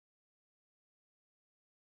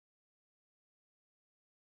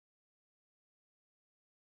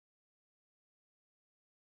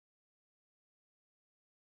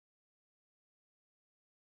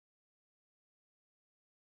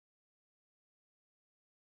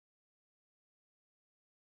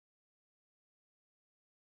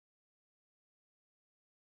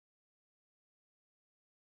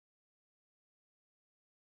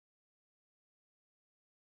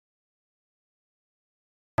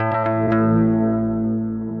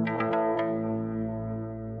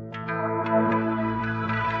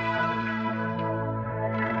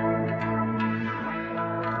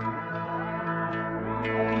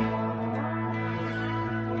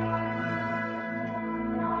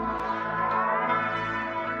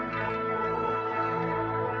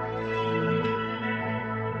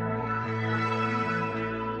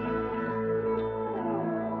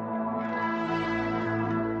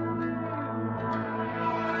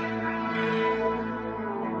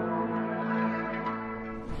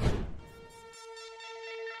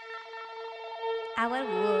Our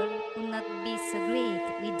world would not be so great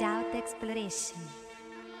without exploration.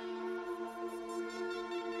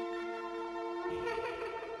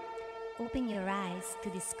 Open your eyes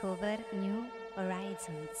to discover new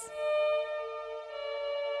horizons.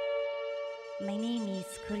 My name is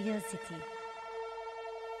Curiosity.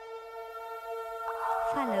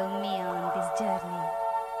 Follow me on this journey.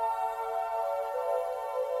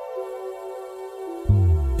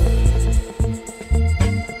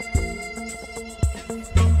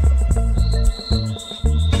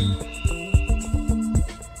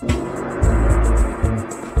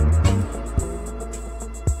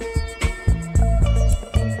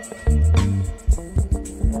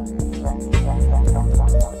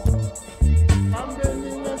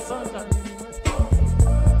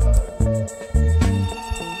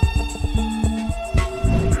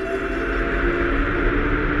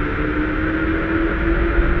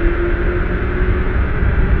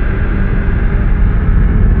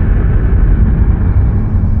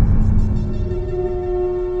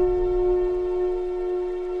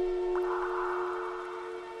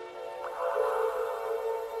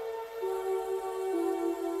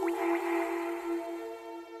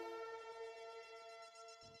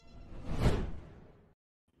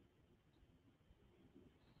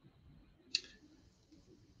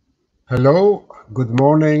 Hello, good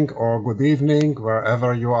morning or good evening,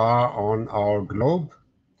 wherever you are on our globe.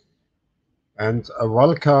 And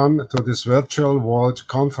welcome to this virtual world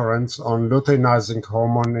conference on luteinizing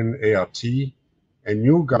hormone in ART. A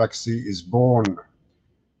new galaxy is born.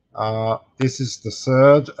 This is the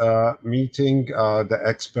third meeting, the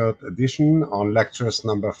expert edition on lectures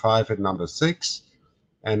number 5 and number 6.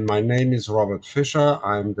 And my name is Robert Fischer.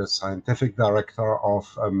 I'm the scientific director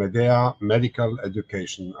of Medea Medical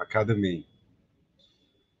Education Academy.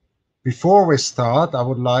 Before we start, I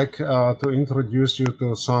would like to introduce you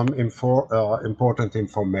to some important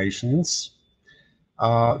informations.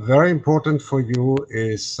 Very important for you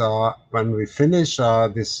is when we finish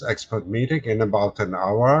this expert meeting in about an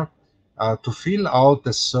hour, to fill out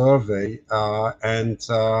the survey, and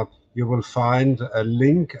you will find a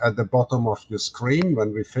link at the bottom of your screen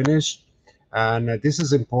when we finish. And this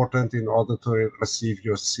is important in order to receive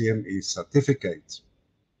your CME certificate.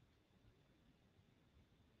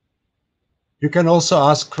 You can also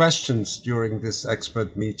ask questions during this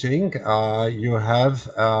expert meeting. You have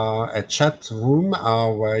a chat room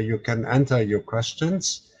where you can enter your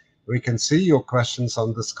questions. We can see your questions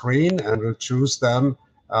on the screen and we'll choose them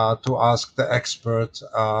to ask the expert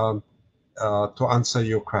to answer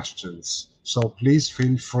your questions. So please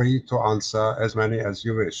feel free to answer as many as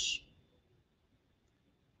you wish.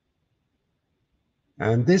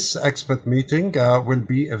 And this expert meeting will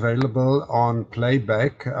be available on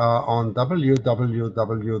playback on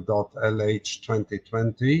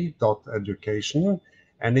www.lh2020.education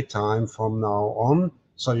anytime from now on.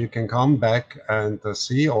 So you can come back and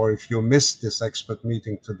see, or if you missed this expert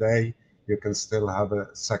meeting today, you can still have a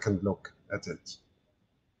second look at it.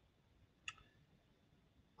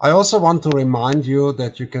 I also want to remind you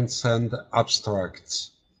that you can send abstracts.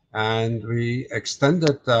 And we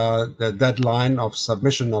extended the deadline of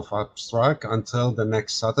submission of abstract until the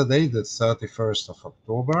next Saturday, the 31st of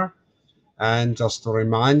October. And just to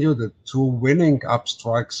remind you, the 2 winning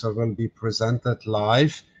abstracts will be presented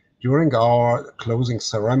live during our closing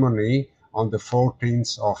ceremony on the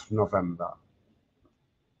 14th of November.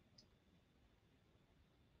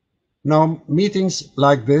 Now, meetings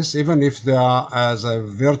like this, even if they are as a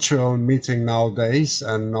virtual meeting nowadays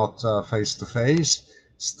and not face-to-face,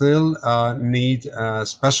 still need a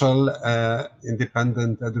special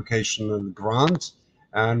independent educational grant.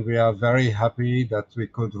 And we are very happy that we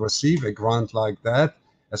could receive a grant like that,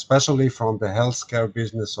 especially from the healthcare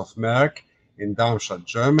business of Merck in Darmstadt,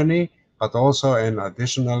 Germany, but also an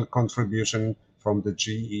additional contribution from the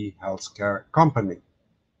GE healthcare company.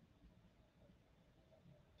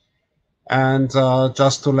 And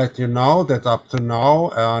just to let you know that up to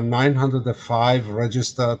now, 905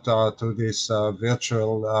 registered to this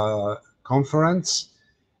virtual conference,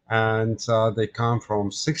 and they come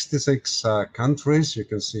from 66 countries. You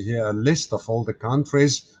can see here a list of all the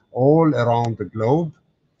countries all around the globe.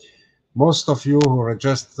 Most of you who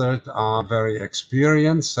registered are very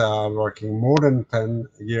experienced, working more than 10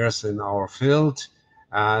 years in our field,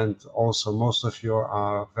 and also most of you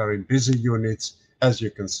are very busy units, as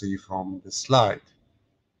you can see from the slide.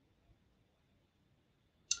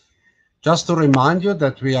 Just to remind you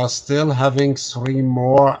that we are still having 3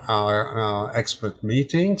 more expert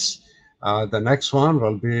meetings. The next one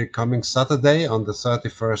will be coming Saturday on the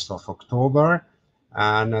 31st of October,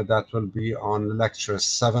 and that will be on lectures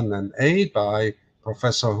 7 and 8 by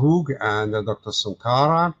Professor Hoog and Dr.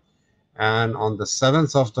 Sunkara. And on the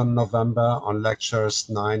 7th of November, on lectures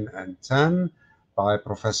 9 and 10, by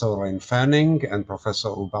Professor Rain Fanning and Professor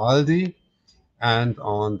Ubaldi. And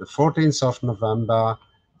on the 14th of November,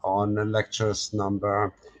 on lectures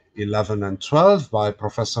number 11 and 12 by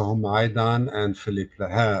Professor Humaydan and Philippe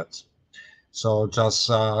Lehert. So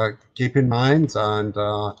just keep in mind and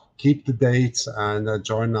keep the dates and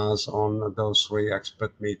join us on those 3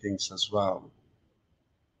 expert meetings as well.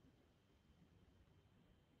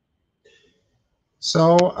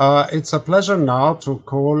 So it's a pleasure now to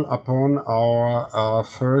call upon our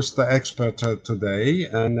first expert today,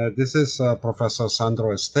 and this is Professor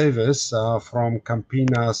Sandro Esteves from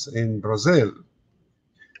Campinas in Brazil.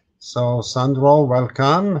 So Sandro,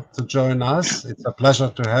 welcome to join us. It's a pleasure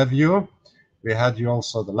to have you. We had you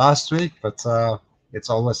also the last week, but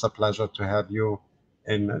it's always a pleasure to have you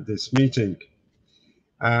in this meeting.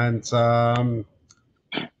 And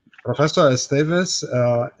Professor Esteves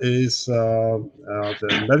is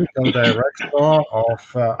the medical director of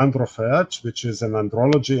Androfert, which is an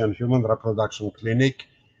andrology and human reproduction clinic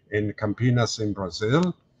in Campinas in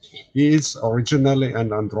Brazil. He is originally an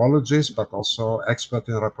andrologist, but also expert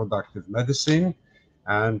in reproductive medicine.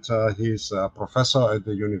 And he's a professor at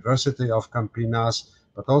the University of Campinas,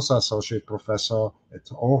 but also associate professor at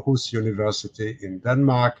Aarhus University in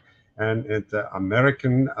Denmark and at the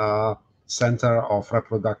American Center of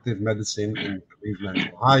Reproductive Medicine in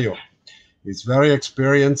Cleveland, Ohio. He's very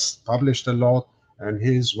experienced, published a lot, and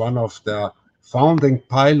he's one of the founding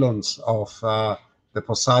pylons of the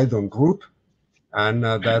POSEIDON group. And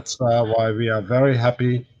that's why we are very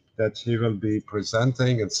happy that he will be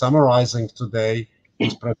presenting and summarizing today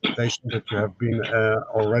his presentation that you have been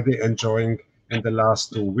already enjoying in the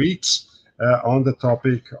last 2 weeks on the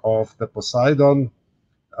topic of the POSEIDON,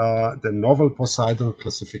 the novel POSEIDON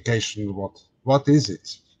classification. What is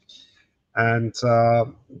it? And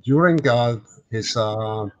during his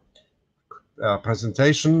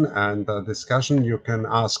presentation and discussion, you can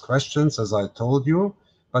ask questions, as I told you,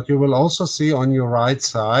 but you will also see on your right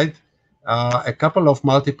side a couple of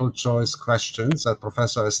multiple choice questions that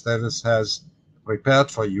Professor Esteves has prepared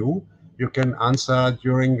for you. You can answer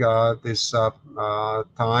during this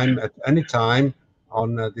time at any time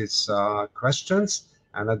on these questions.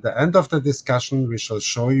 And at the end of the discussion, we shall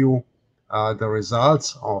show you the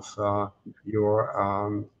results of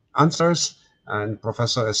your answers, and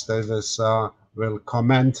Professor Esteves will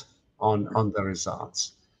comment on the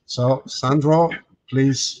results. So, Sandro,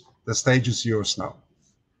 please, the stage is yours now.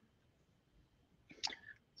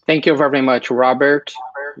 Thank you very much, Robert.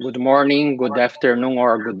 Good morning, good afternoon,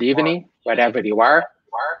 or good evening, wherever you are.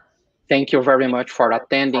 Thank you very much for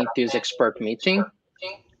attending this expert meeting.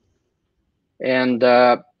 And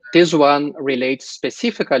this one relates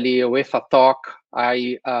specifically with a talk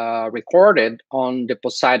I recorded on the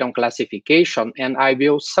POSEIDON classification, and I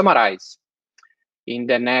will summarize in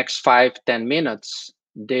the next 5-10 minutes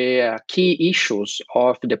the key issues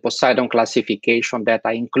of the POSEIDON classification that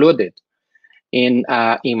I included in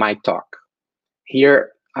my talk.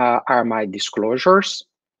 Here are my disclosures.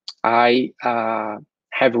 I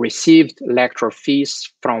have received lecture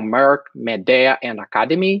fees from Merck, Medea, and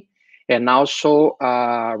Academy, and also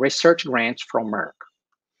research grants from Merck.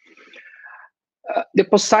 The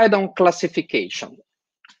POSEIDON classification.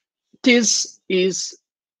 This is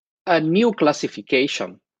a new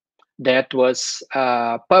classification that was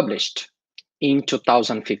published in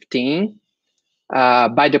 2015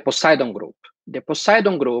 by the POSEIDON group. The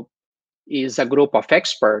POSEIDON group is a group of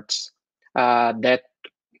experts that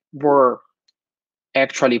were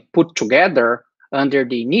actually put together under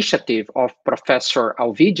the initiative of Professor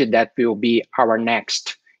Alviggi, that will be our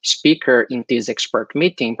next speaker in this expert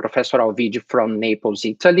meeting, Professor Alviggi from Naples,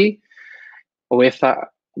 Italy. With a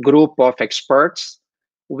group of experts,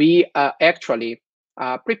 we actually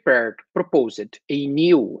proposed a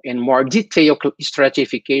new and more detailed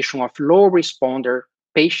stratification of low responder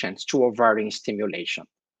patients to ovarian stimulation.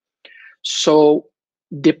 So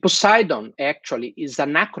the POSEIDON actually is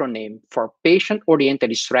an acronym for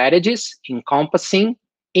patient-oriented strategies encompassing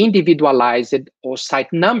individualized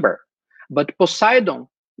oocyte number. But POSEIDON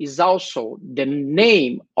is also the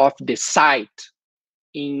name of the site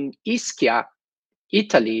in Ischia,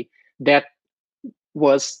 Italy, that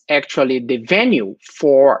was actually the venue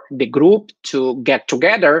for the group to get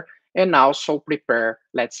together and also prepare,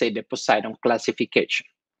 let's say, the POSEIDON classification.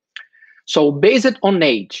 So based on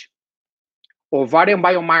age, ovarian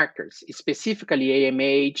biomarkers, specifically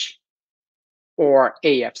AMH or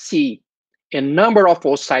AFC, and number of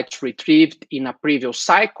oocytes retrieved in a previous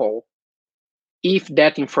cycle, if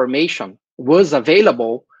that information was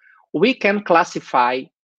available, we can classify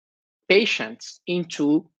patients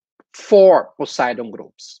into 4 POSEIDON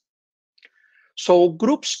groups. So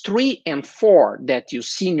groups 3 and 4 that you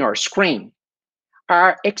see in your screen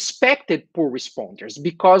are expected poor responders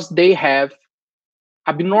because they have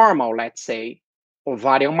abnormal, let's say,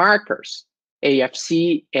 ovarian markers,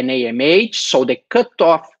 AFC and AMH. So the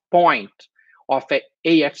cutoff point of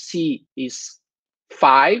AFC is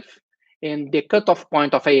 5, and the cutoff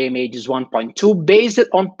point of AMH is 1.2 based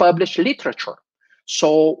on published literature.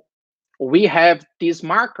 So we have these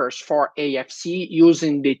markers for AFC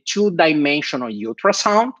using the 2-dimensional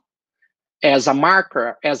ultrasound as a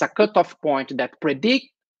marker, as a cutoff point that predict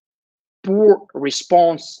poor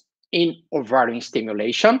response in ovarian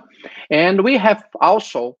stimulation. And we have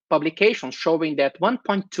also publications showing that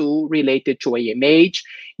 1.2 related to AMH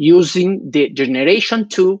using the generation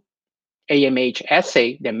 2 AMH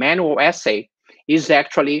assay, the manual assay, is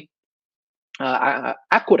actually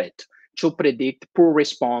accurate to predict poor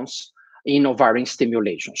response in ovarian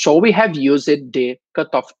stimulation. So we have used the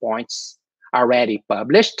cutoff points already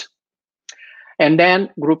published. And then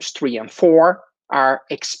groups 3 and 4 are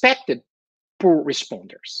expected poor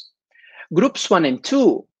responders. Groups 1 and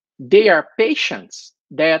 2, they are patients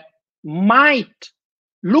that might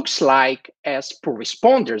looks like as poor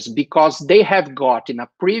responders because they have got in a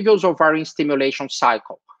previous ovarian stimulation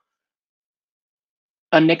cycle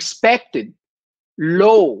unexpected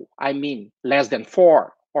low, I mean less than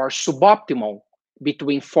 4, or suboptimal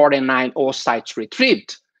between 4 and 9 oocytes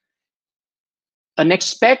retrieved.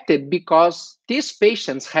 Unexpected because these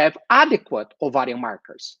patients have adequate ovarian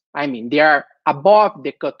markers. I mean, they are above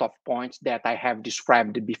the cutoff points that I have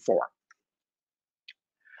described before.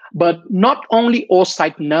 But not only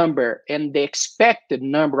oocyte number and the expected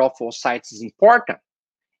number of oocytes is important,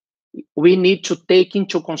 we need to take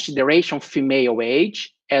into consideration female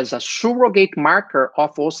age as a surrogate marker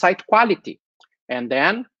of oocyte quality. And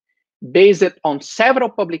then, based on several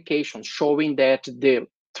publications showing that the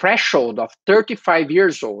threshold of 35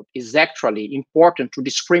 years old is actually important to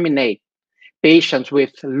discriminate patients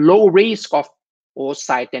with low risk of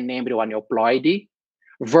oocyte and embryo aneuploidy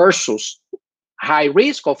versus high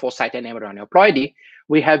risk of oocyte and embryo aneuploidy,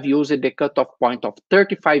 we have used the cutoff point of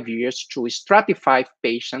 35 years to stratify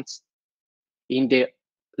patients in the,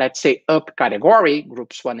 let's say, up category,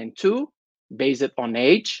 groups 1 and 2, based on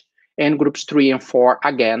age, and groups 3 and 4,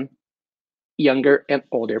 again, younger and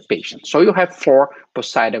older patients. So you have 4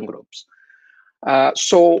 POSEIDON groups.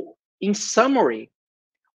 So in summary,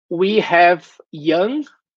 we have young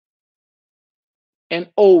and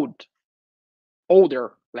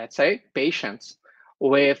older, let's say, patients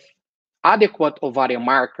with adequate ovarian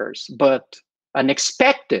markers, but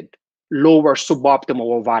unexpected lower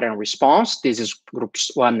suboptimal ovarian response. This is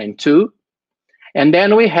groups 1 and 2. And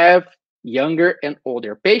then we have younger and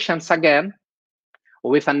older patients, again,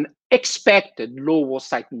 with an expected low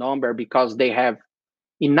oocyte number because they have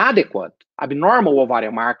inadequate, abnormal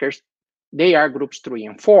ovarian markers. They are groups 3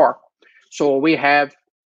 and 4. So we have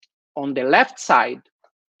on the left side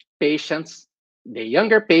patients, the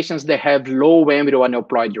younger patients that have low embryo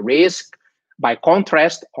aneuploidy risk. By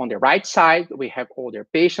contrast, on the right side, we have older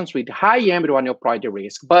patients with high embryo aneuploidy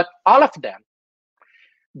risk. But all of them,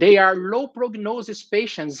 they are low prognosis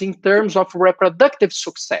patients in terms of reproductive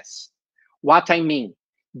success. What I mean,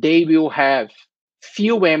 they will have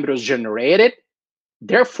few embryos generated.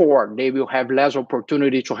 Therefore, they will have less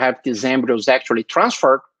opportunity to have these embryos actually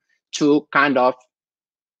transferred to kind of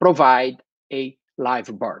provide a live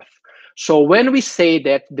birth. So when we say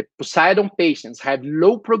that the POSEIDON patients have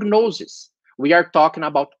low prognosis, we are talking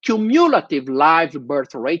about cumulative live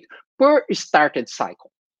birth rate per started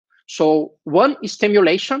cycle. So one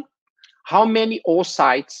stimulation, how many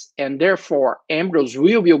oocytes and therefore embryos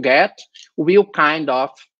we will get will kind of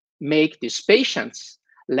make these patients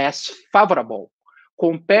less favorable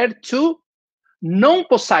compared to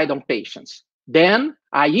non-POSEIDON patients. Then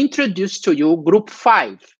I introduce to you group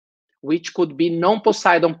 5, which could be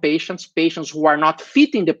non-POSEIDON patients, patients who are not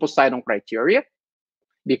fitting the POSEIDON criteria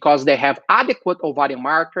because they have adequate ovarian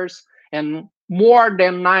markers and more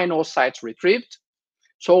than 9 oocytes retrieved.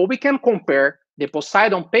 So we can compare the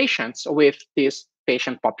POSEIDON patients with this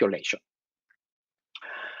patient population.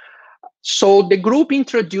 So the group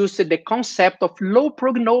introduced the concept of low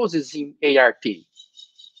prognosis in ART.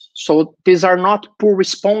 So these are not poor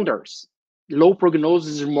responders. Low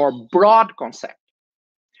prognosis is a more broad concept,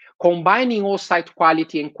 combining oocyte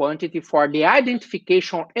quality and quantity for the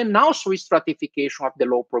identification and also stratification of the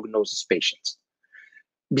low prognosis patients.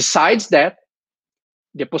 Besides that,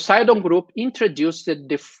 the POSEIDON group introduced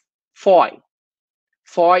the FOI.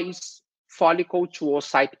 FOI is follicle to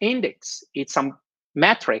oocyte index. It's a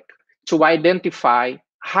metric to identify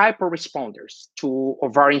hyperresponders to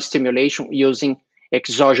ovarian stimulation using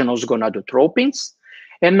exogenous gonadotropins.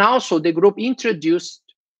 And also the group introduced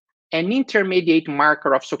an intermediate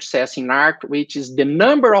marker of success in ARC, which is the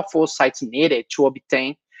number of oocytes needed to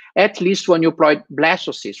obtain at least one euploid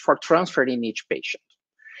blastocyst for transfer in each patient.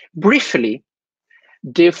 Briefly,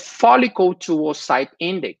 the follicle to oocyte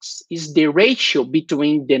index is the ratio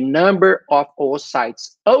between the number of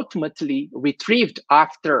oocytes ultimately retrieved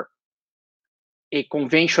after a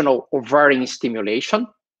conventional ovarian stimulation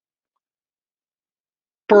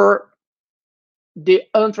per the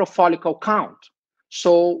anthrofollicle count.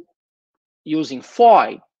 So using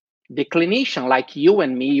FOI, the clinician like you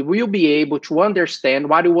and me will be able to understand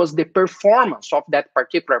what was the performance of that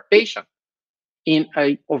particular patient in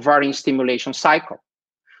an ovarian stimulation cycle.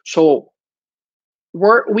 So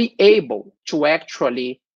were we able to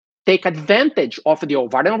actually take advantage of the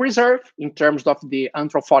ovarian reserve in terms of the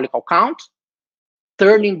anthrofollicle count,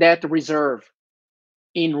 turning that reserve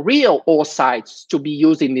in real oocytes to be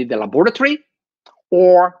used in the laboratory,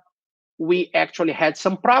 or we actually had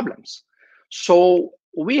some problems? So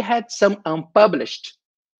we had some unpublished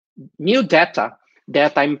new data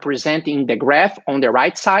that I'm presenting in the graph on the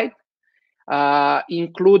right side,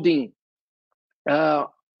 including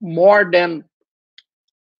more than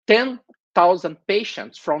 10,000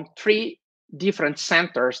 patients from 3 different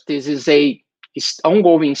centers. This is a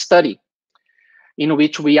ongoing study in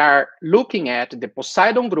which we are looking at the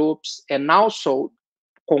POSEIDON groups and also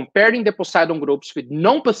comparing the POSEIDON groups with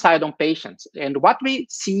non-POSEIDON patients. And what we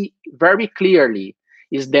see very clearly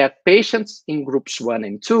is that patients in groups 1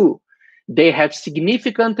 and 2, they have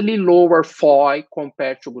significantly lower FOI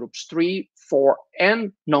compared to groups 3, 4,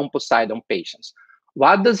 and non-POSEIDON patients.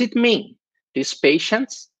 What does it mean? These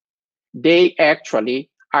patients, they actually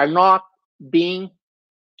are not being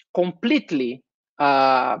completely,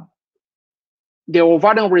 the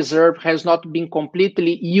ovarian reserve has not been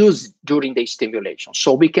completely used during the stimulation.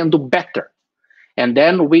 So we can do better. And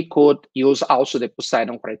then we could use also the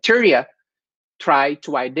POSEIDON criteria, try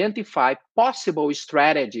to identify possible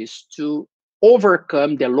strategies to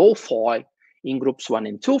overcome the low FOI in groups 1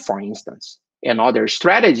 and 2, for instance, and other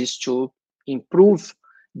strategies to improve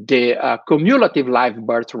the cumulative live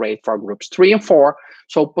birth rate for groups 3 and 4.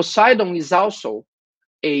 So POSEIDON is also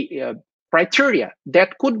a criteria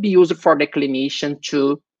that could be used for the clinician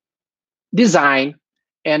to design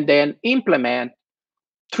and then implement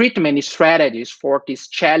treatment strategies for this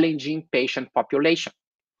challenging patient population.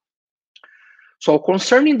 So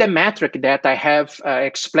concerning the metric that I have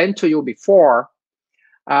explained to you before,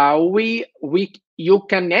 you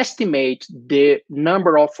can estimate the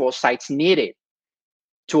number of oocytes needed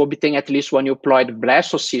to obtain at least one euploid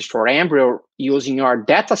blastocyst or embryo using your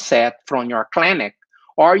data set from your clinic,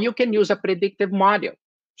 or you can use a predictive model.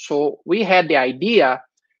 So we had the idea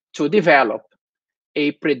to develop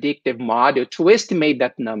a predictive model to estimate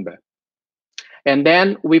that number. And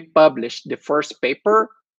then we published the first paper,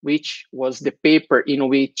 which was the paper in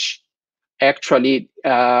which actually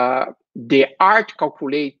the ART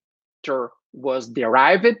calculator was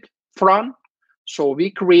derived from. So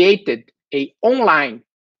we created an online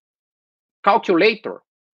calculator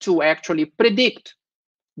to actually predict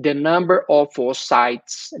the number of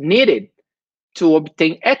oocytes needed to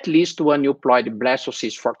obtain at least one euploid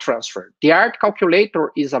blastocyst for transfer. The ART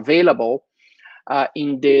calculator is available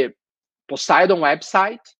in the POSEIDON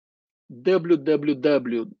website,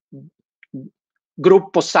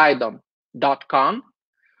 www.groupposeidon.com.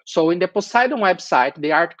 So in the POSEIDON website,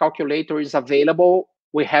 the ART calculator is available.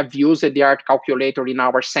 We have used the ART calculator in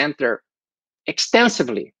our center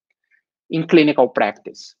extensively in clinical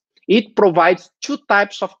practice. It provides 2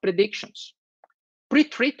 types of predictions.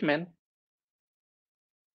 Pre-treatment,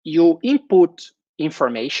 you input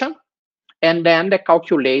information, and then the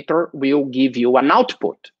calculator will give you an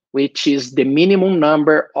output, which is the minimum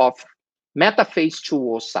number of metaphase 2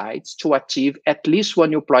 oocytes to achieve at least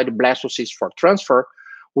one euploid blastocyst for transfer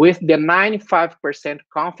with the 95%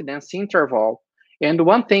 confidence interval. And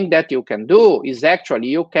one thing that you can do is actually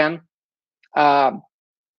you can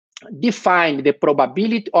define the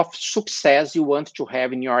probability of success you want to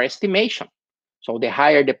have in your estimation. So the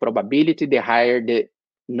higher the probability, the higher the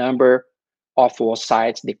number of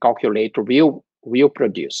oocytes the calculator will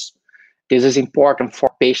produce. This is important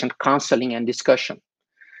for patient counseling and discussion.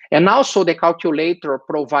 And also the calculator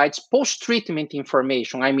provides post-treatment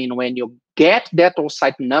information. I mean, when you get that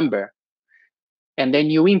oocyte number, and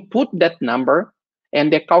then you input that number,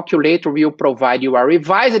 and the calculator will provide you a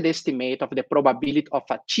revised estimate of the probability of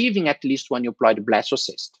achieving at least one euploid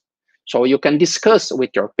blastocyst. So you can discuss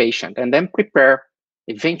with your patient and then prepare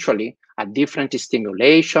eventually a different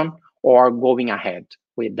stimulation or going ahead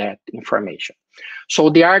with that information. So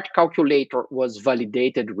the ART calculator was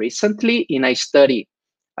validated recently in a study,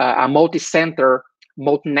 a multi-center,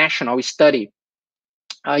 multinational study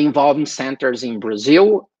involving centers in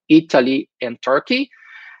Brazil, Italy, and Turkey.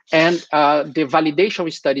 And the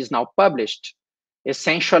validation study is now published,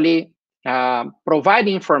 essentially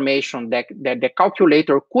providing information that the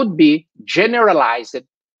calculator could be generalized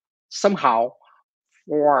somehow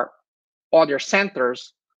for other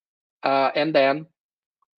centers, and then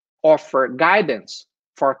offer guidance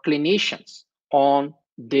for clinicians on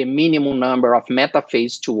the minimum number of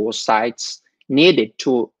metaphase 2 oocytes needed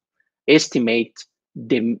to estimate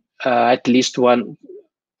the at least one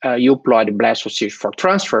euploid blastocyst for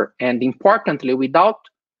transfer, and importantly, without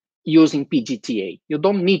using PGTA. You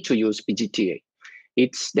don't need to use PGTA.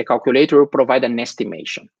 The calculator will provide an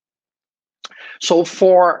estimation. So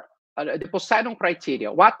for the POSEIDON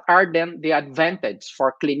criteria, what are then the advantages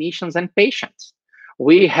for clinicians and patients?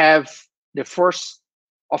 We have the first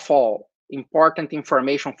of all important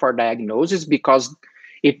information for diagnosis, because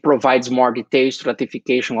it provides more detailed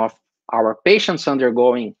stratification of our patients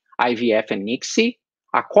undergoing IVF and ICSI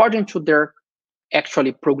according to their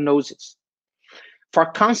actually prognosis.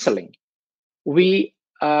 For counseling, we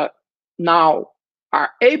now are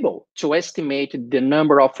able to estimate the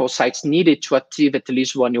number of oocytes needed to achieve at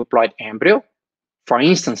least one euploid embryo, for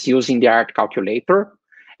instance, using the ART calculator,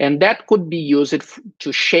 and that could be used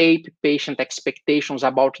to shape patient expectations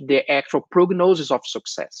about the actual prognosis of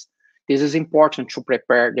success. This is important to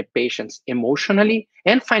prepare the patients emotionally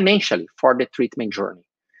and financially for the treatment journey,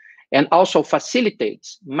 and also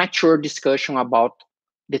facilitates mature discussion about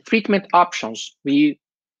the treatment options we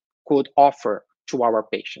could offer to our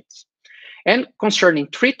patients. And concerning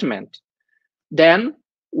treatment, then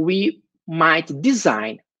we might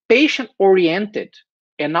design patient-oriented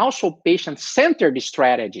and also patient-centered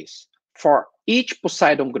strategies for each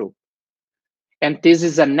POSEIDON group. And this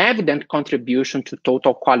is an evident contribution to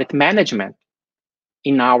total quality management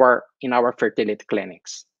in our fertility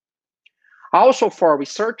clinics. Also for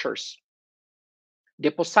researchers, the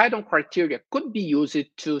POSEIDON criteria could be used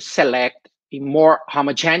to select in more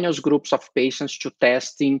homogeneous groups of patients to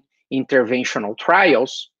test in interventional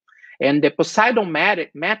trials. And the POSEIDON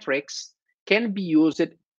metrics can be used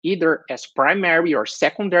either as primary or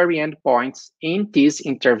secondary endpoints in these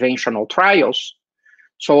interventional trials.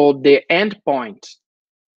 So the endpoint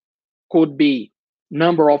could be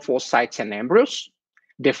number of oocytes and embryos,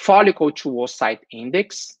 the follicle to oocyte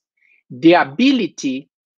index, the ability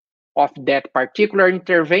of that particular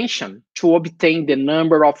intervention to obtain the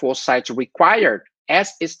number of oocytes required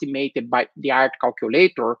as estimated by the ART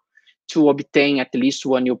calculator to obtain at least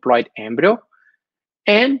one euploid embryo.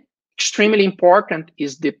 And extremely important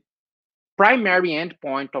is the primary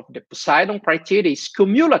endpoint of the POSEIDON criteria is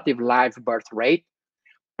cumulative live birth rate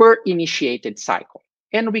per initiated cycle.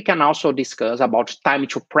 And we can also discuss about time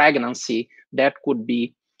to pregnancy. That could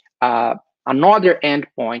be another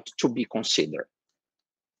endpoint to be considered.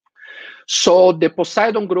 So the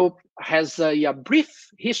POSEIDON group has a brief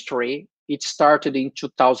history. It started in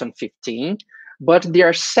 2015, but there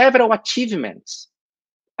are several achievements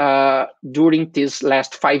during these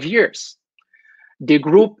last 5 years. The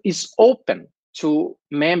group is open to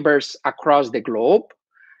members across the globe.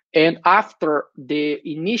 And after the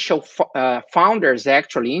initial founders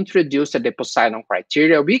actually introduced the POSEIDON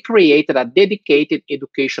criteria, we created a dedicated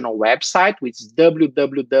educational website, which is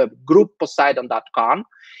www.groupposeidon.com,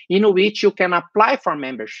 in which you can apply for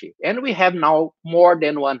membership. And we have now more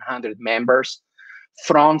than 100 members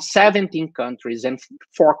from 17 countries and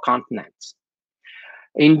 4 continents.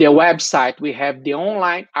 In the website, we have the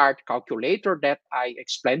online ART calculator that I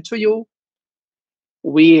explained to you.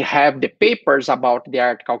 We have the papers about the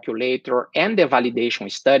ART calculator and the validation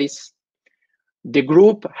studies. The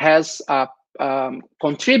group has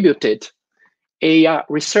contributed a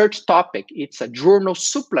research topic. It's a journal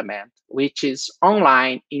supplement, which is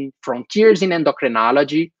online in Frontiers in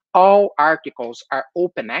Endocrinology. All articles are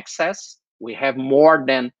open access. We have more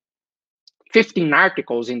than 15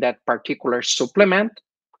 articles in that particular supplement,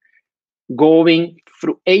 going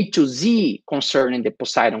through A to Z concerning the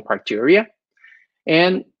POSEIDON criteria.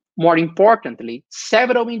 And more importantly,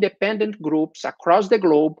 several independent groups across the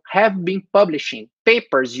globe have been publishing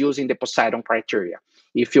papers using the POSEIDON criteria.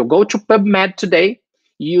 If you go to PubMed today,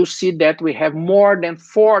 you see that we have more than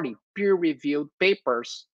 40 peer-reviewed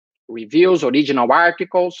papers, reviews, original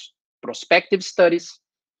articles, prospective studies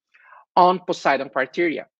on POSEIDON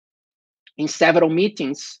criteria. In several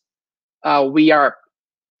meetings, we are,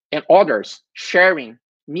 and others, sharing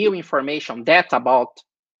new information, data about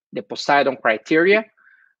the POSEIDON criteria.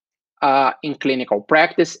 in clinical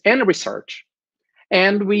practice and research.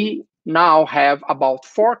 And we now have about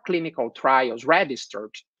 4 clinical trials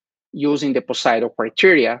registered using the POSEIDON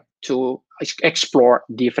criteria to explore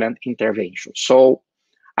different interventions. So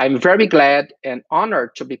I'm very glad and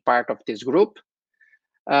honored to be part of this group.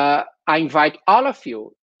 I invite all of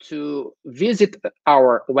you to visit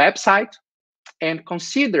our website and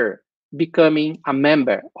consider becoming a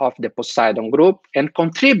member of the POSEIDON group and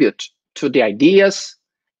contribute to the ideas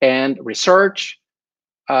and research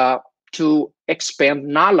to expand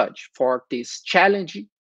knowledge for this challenging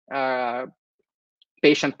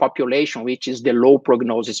patient population, which is the low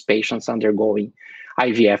prognosis patients undergoing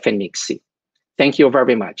IVF and ICSI. Thank you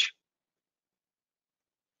very much.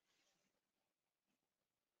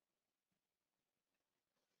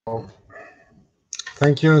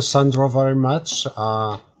 Thank you, Sandro, very much.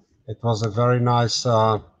 It was a very nice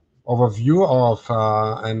overview of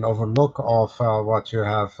and overlook of what you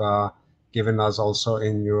have given us also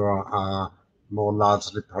in your more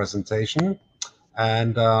largely presentation.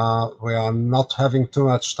 And we are not having too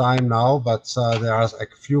much time now, but there are a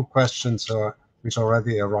few questions which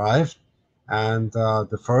already arrived. And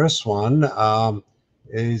the first one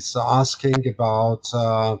is asking about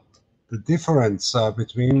the difference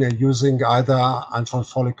between using either antral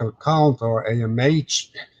follicle count or AMH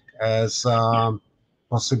as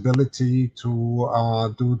possibility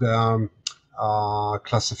to do the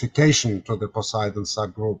classification to the POSEIDON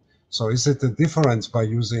subgroup. So is it a difference by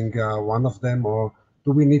using one of them, or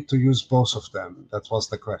do we need to use both of them? That was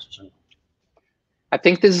the question. I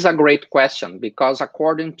think this is a great question, because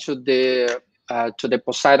according to the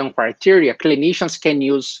POSEIDON criteria, clinicians can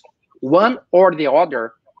use one or the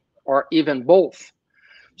other, or even both.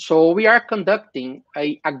 So we are conducting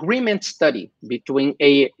an agreement study between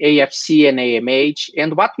AFC and AMH,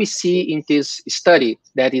 and what we see in this study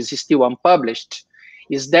that is still unpublished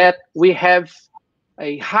is that we have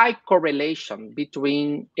a high correlation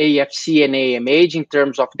between AFC and AMH in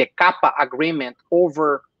terms of the kappa agreement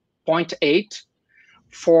over 0.8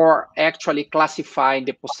 for actually classifying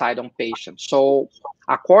the POSEIDON patients. So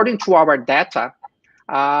according to our data,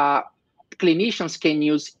 clinicians can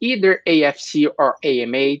use either AFC or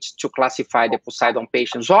AMH to classify the POSEIDON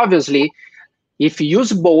patients. Obviously, if you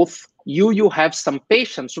use both, you have some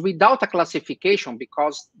patients without a classification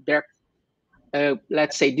because there,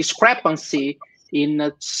 let's say, discrepancy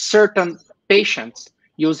in certain patients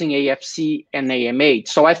using AFC and AMH.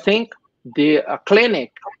 So I think the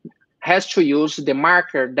clinic has to use the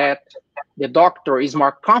marker that the doctor is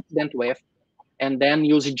more confident with, and then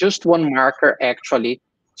use just one marker actually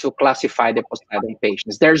to classify the POSEIDON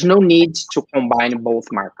patients. There's no need to combine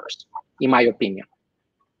both markers, in my opinion.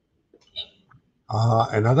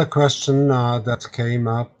 Another question that came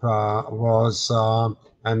up was,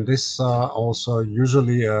 and this also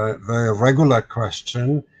usually a very regular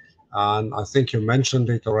question, and I think you mentioned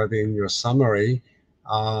it already in your summary.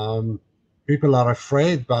 People are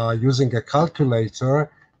afraid by using a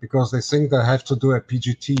calculator because they think they have to do a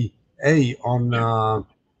PGT-A on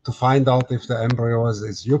to find out if the embryo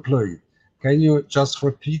is euploid. Can you just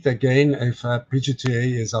repeat again if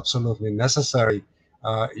PGT-A is absolutely necessary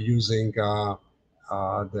using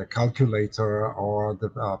the calculator or the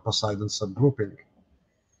POSEIDON subgrouping?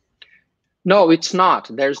 No, it's not.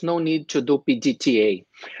 There's no need to do PGT-A.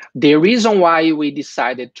 The reason why we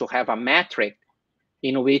decided to have a metric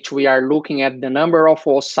in which we are looking at the number of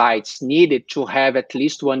oocytes needed to have at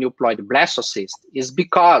least one euploid blastocyst is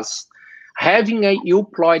because having a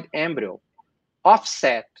euploid embryo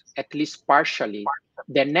offset, at least partially,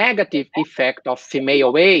 the negative effect of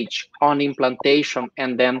female age on implantation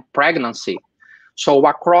and then pregnancy. So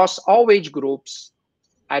across all age groups,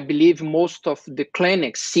 I believe most of the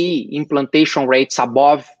clinics see implantation rates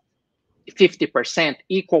above 50%,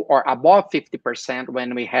 equal or above 50%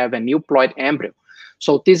 when we have an euploid embryo.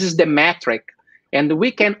 So this is the metric, and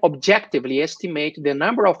we can objectively estimate the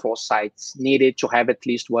number of oocytes needed to have at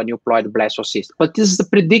least one euploid blastocyst. But this is the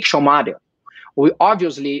prediction model. We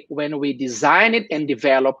obviously, when we designed it and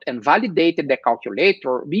developed and validated the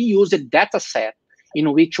calculator, we used a data set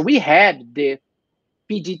in which we had the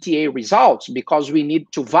PGT-A results because we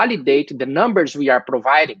need to validate the numbers we are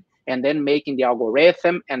providing and then making the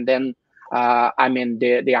algorithm and then,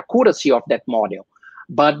 the accuracy of that model.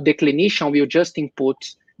 But the clinician will just input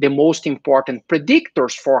the most important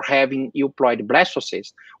predictors for having euploid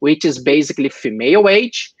blastocyst, which is basically female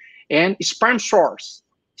age and sperm source.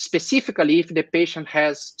 Specifically, if the patient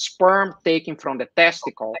has sperm taken from the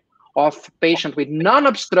testicle of patient with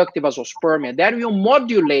non-obstructive azoospermia, that will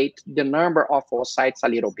modulate the number of oocytes a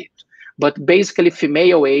little bit. But basically,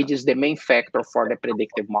 female age is the main factor for the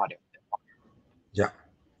predictive model. Yeah.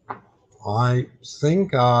 I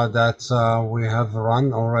think that we have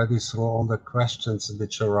run already through all the questions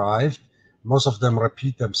which arrived. Most of them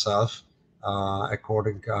repeat themselves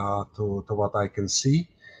according to what I can see.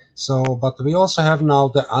 So, but we also have now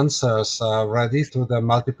the answers ready to the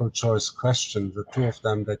multiple choice question, the two of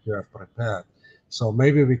them that you have prepared. So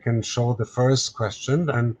maybe we can show the first question,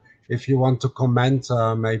 and if you want to comment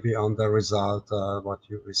maybe on the result, what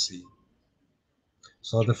you receive.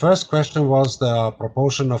 So the first question was the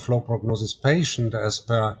proportion of low prognosis patient as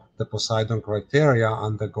per the Poseidon criteria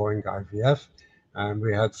undergoing IVF. And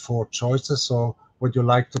we had 4 choices. So would you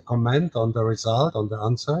like to comment on the result, on the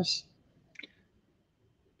answers?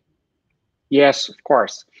 Yes, of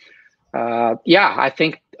course. Yeah, I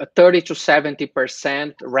think a 30 to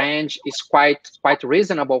 70% range is quite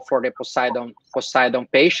reasonable for the Poseidon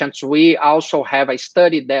patients. We also have a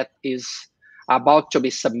study that is about to be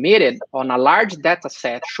submitted on a large data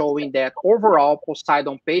set showing that overall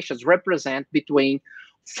Poseidon patients represent between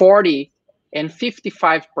 40 and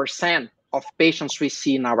 55% of patients we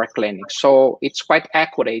see in our clinic. So it's quite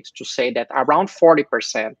accurate to say that around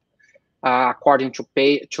 40%, according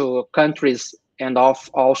to countries and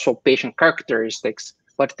also patient characteristics,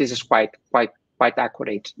 but this is quite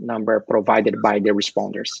accurate number provided by the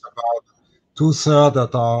responders. About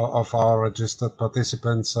 2/3 of our registered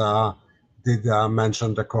participants did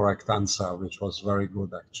mention the correct answer, which was very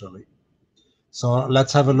good actually. So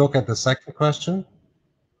let's have a look at the second question.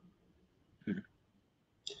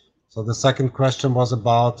 So the second question was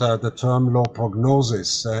about the term low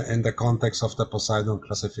prognosis in the context of the Poseidon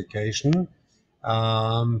classification.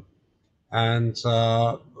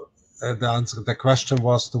 The question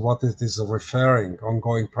was to what it is referring: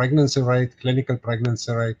 ongoing pregnancy rate, clinical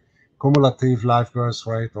pregnancy rate, cumulative live birth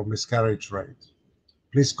rate, or miscarriage rate.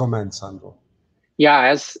 Please comment, Sandro. Yeah,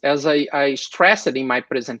 as I stressed in my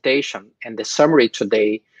presentation and the summary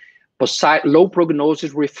today, low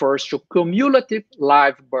prognosis refers to cumulative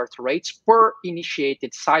live birth rates per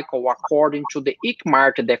initiated cycle according to the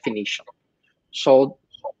ICMART definition. So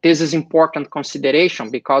this is important consideration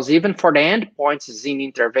because even for the endpoints in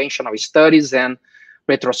interventional studies and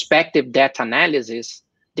retrospective data analysis,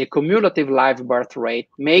 the cumulative live birth rate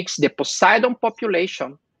makes the Poseidon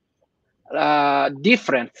population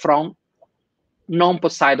different from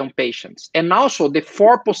non-Poseidon patients. And also the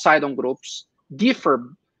 4 Poseidon groups differ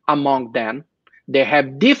among them. They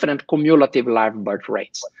have different cumulative live birth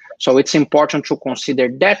rates. So it's important to consider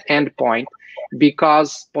that endpoint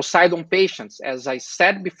because Poseidon patients, as I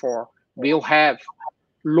said before, will have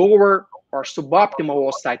lower or suboptimal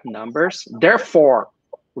oocyte numbers, therefore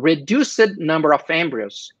reduced number of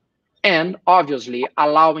embryos, and obviously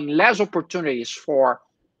allowing less opportunities for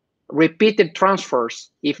repeated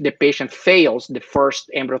transfers if the patient fails the first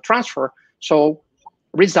embryo transfer, so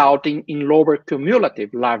resulting in lower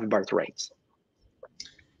cumulative live birth rates.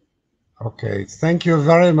 Okay, thank you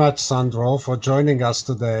very much, Sandro, for joining us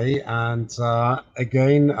today and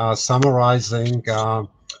again summarizing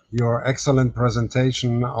your excellent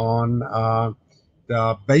presentation on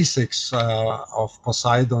the basics of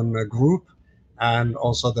Poseidon group and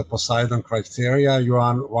also the Poseidon criteria. You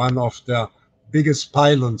are one of the biggest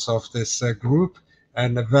pylons of this group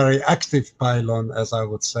and a very active pylon, as I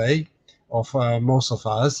would say, of most of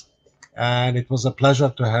us. And it was a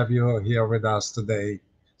pleasure to have you here with us today.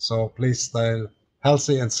 So please stay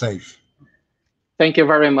healthy and safe. Thank you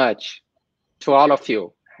very much to all of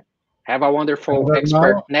you. Have a wonderful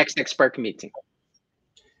next expert meeting.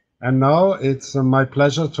 And now it's my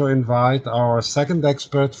pleasure to invite our second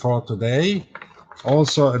expert for today,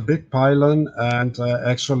 also a big pylon and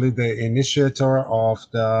actually the initiator of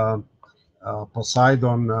the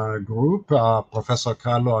Poseidon group, Professor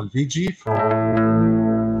Carlo Alviggi from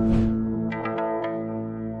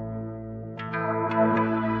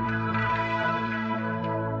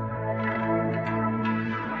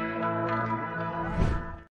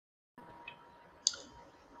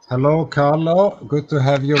Hello, Carlo. Good to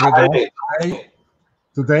have you with us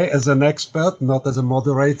today as an expert, not as a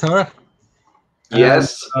moderator.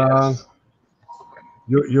 Yes. And,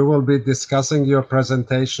 you will be discussing your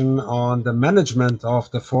presentation on the management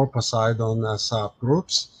of the 4 Poseidon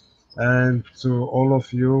subgroups. And to all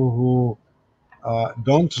of you who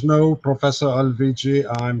don't know Professor Alviggi,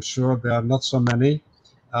 I'm sure there are not so many.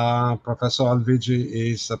 Professor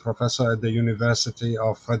Alviggi is a professor at the University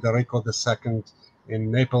of Federico II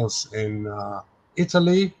in Naples in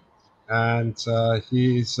Italy, and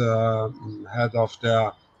he is head of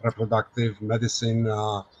the reproductive medicine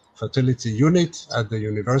fertility unit at the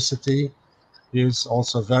university. He is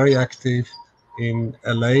also very active in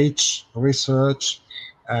LH research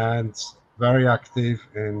and very active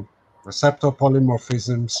in receptor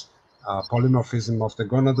polymorphisms polymorphism of the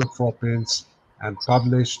gonadotropins, and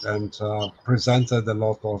published and presented a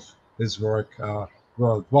lot of his work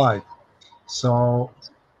worldwide. So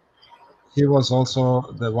he was also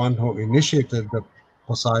the one who initiated the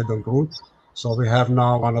Poseidon group. So we have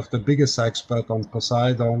now one of the biggest experts on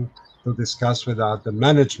Poseidon to discuss with us the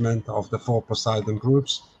management of the 4 Poseidon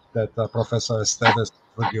groups that Professor Esteves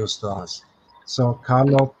introduced to us. So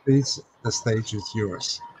Carlo, please, the stage is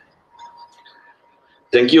yours.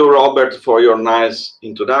 Thank you, Robert, for your nice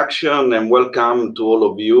introduction, and welcome to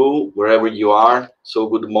all of you, wherever you are. So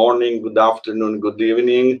good morning, good afternoon, good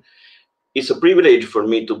evening. It's a privilege for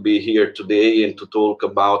me to be here today and to talk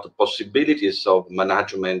about the possibilities of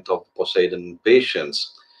management of Poseidon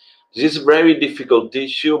patients. This is a very difficult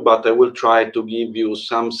issue, but I will try to give you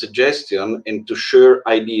some suggestions and to share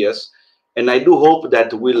ideas. And I do hope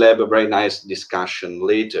that we'll have a very nice discussion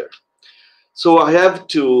later. So I have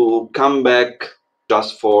to come back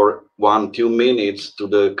just for 1-2 minutes to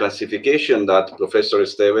the classification that Professor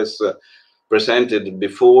Esteves presented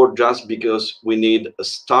before, just because we need a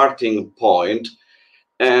starting point.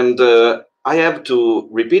 And I have to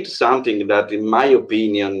repeat something that, in my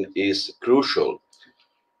opinion, is crucial.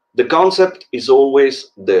 The concept is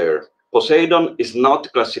always there. Poseidon is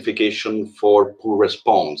not classification for poor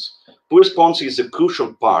response. Poor response is a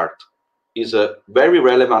crucial part, is a very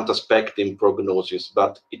relevant aspect in prognosis,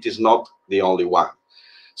 but it is not the only one.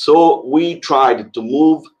 So we tried to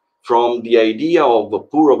move from the idea of a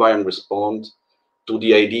poor ovarian response to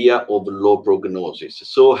the idea of low prognosis.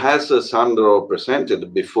 So as Sandro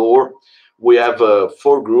presented before, we have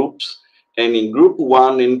 4 groups, and in group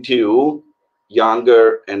 1 and 2,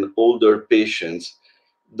 younger and older patients,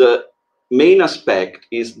 the main aspect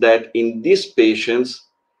is that in these patients,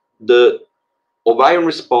 the ovarian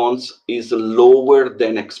response is lower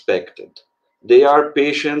than expected. They are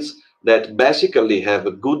patients that basically have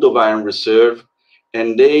a good ovarian reserve,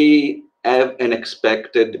 and they have an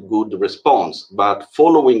expected good response, but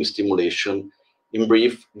following stimulation, in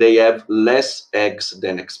brief, they have less eggs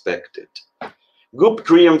than expected. Group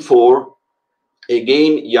 3 and 4,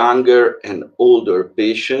 again, younger and older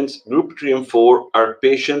patients. Group 3 and 4 are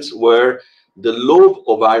patients where the low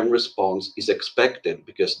ovarian response is expected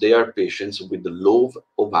because they are patients with the low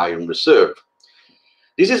ovarian reserve.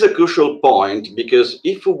 This is a crucial point because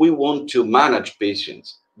if we want to manage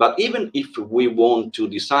patients, but even if we want to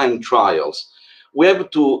design trials, we have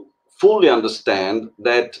to fully understand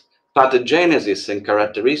that pathogenesis and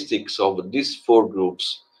characteristics of these 4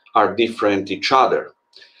 groups are different each other.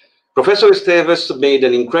 Professor Esteves made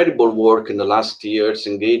an incredible work in the last years,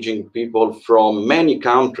 engaging people from many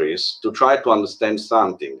countries to try to understand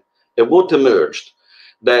something. And what emerged?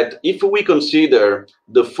 That if we consider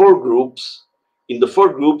the 4 groups, in the 4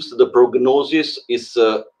 groups, the prognosis is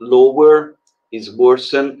lower, is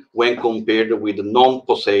worsened when compared with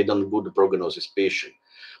non-Poseidon good prognosis patient.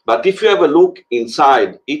 But if you have a look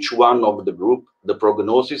inside each one of the group, the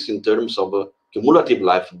prognosis in terms of a cumulative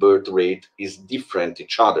live birth rate is different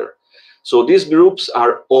each other. So these groups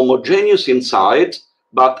are homogeneous inside,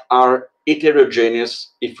 but are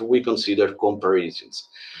heterogeneous if we consider comparisons.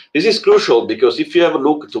 This is crucial because if you have a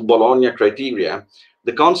look to Bologna criteria,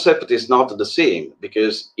 the concept is not the same,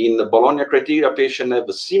 because in the Bologna criteria, patients have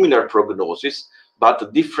a similar prognosis,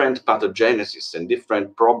 but different pathogenesis and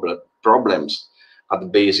different problems at the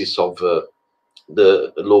basis of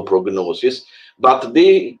the low prognosis, but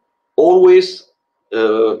they always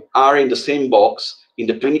are in the same box in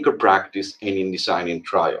the clinical practice and in designing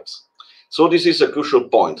trials. So this is a crucial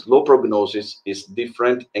point. Low prognosis is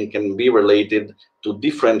different and can be related to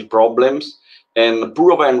different problems, and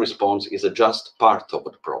poor ovarian response is just part of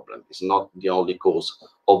the problem. It's not the only cause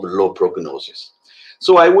of low prognosis.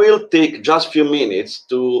 So I will take just a few minutes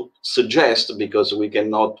to suggest, because we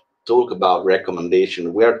cannot talk about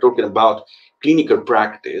recommendation, we are talking about clinical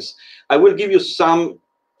practice. I will give you some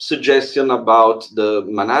suggestion about the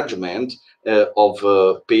management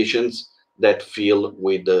of patients that feel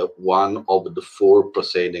with one of the 4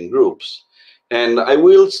 Poseidon groups. And I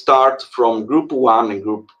will start from group 1 and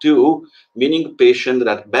group 2, meaning patients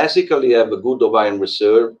that basically have a good ovarian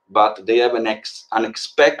reserve, but they have an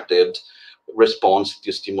unexpected response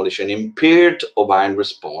to stimulation, impaired ovarian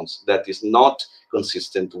response that is not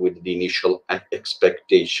consistent with the initial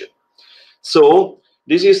expectation. So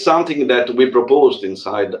this is something that we proposed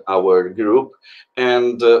inside our group.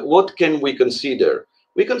 And what can we consider?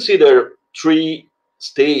 We consider 3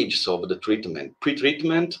 stages of the treatment: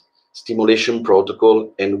 pre-treatment, stimulation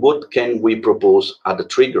protocol, and what can we propose at the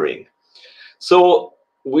triggering. So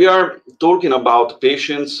we are talking about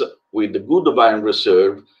patients with a good ovarian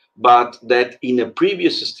reserve, but that in a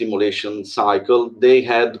previous stimulation cycle, they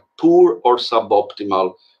had poor or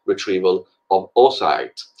suboptimal retrieval of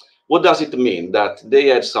oocytes. What does it mean? That they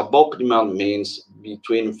had suboptimal means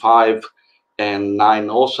between 5 and 9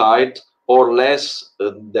 oocytes, or less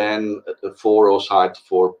than 4 oocytes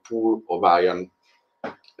for poor ovarian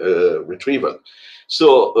retrieval.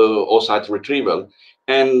 So oocyte retrieval.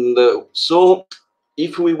 And so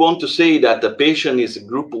if we want to say that the patient is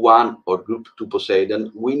group 1 or group 2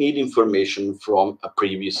 Poseidon, we need information from a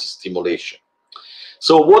previous stimulation.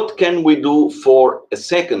 So what can we do for a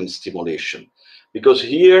second stimulation? Because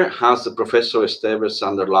here, as the Professor Esteves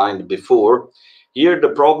underlined before, here the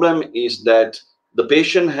problem is that the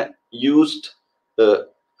patient used a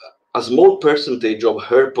small percentage of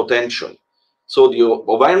her potential. So the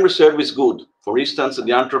ovarian reserve is good. For instance,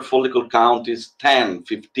 the antral follicle count is 10,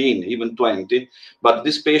 15, even 20, but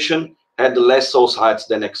this patient had less oocytes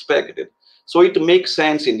than expected. So it makes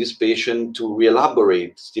sense in this patient to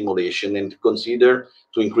re-elaborate stimulation and to consider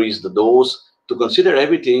to increase the dose, to consider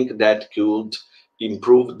everything that could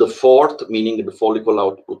improve the FORT, meaning the follicle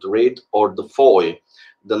output rate, or the FOI,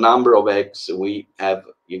 the number of eggs we have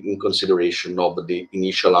in consideration of the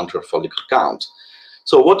initial antral follicle count.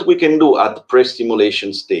 So what we can do at the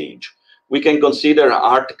pre-stimulation stage, we can consider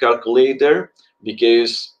ART calculator,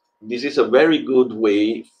 because this is a very good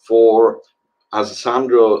way for, as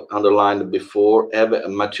Sandro underlined before, have a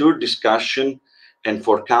mature discussion and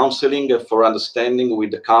for counseling and for understanding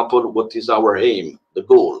with the couple what is our aim, the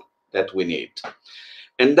goal that we need.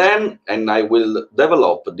 And then, and I will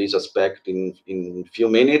develop this aspect in a few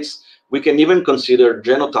minutes, we can even consider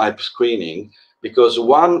genotype screening, because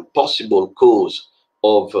one possible cause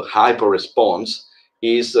of hyperresponse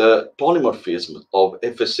is polymorphism of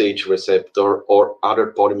FSH receptor or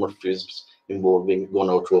other polymorphisms involving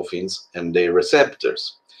gonadotropins and their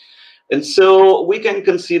receptors. And so we can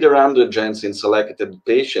consider androgens in selected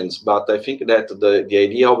patients, but I think that the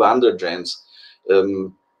idea of androgens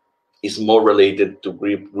is more related to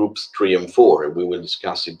groups 3 and 4. We will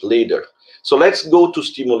discuss it later. So let's go to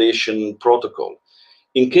stimulation protocol.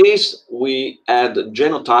 In case we add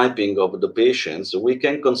genotyping of the patients, we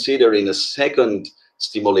can consider in a second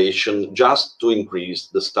stimulation just to increase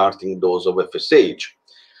the starting dose of FSH.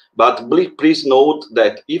 But please note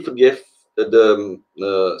that if the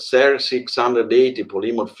SER680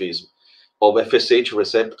 polymorphism of FSH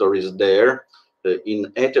receptor is there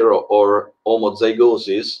in hetero or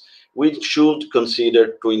homozygosis, we should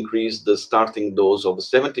consider to increase the starting dose of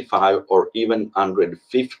 75 or even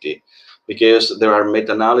 150, because there are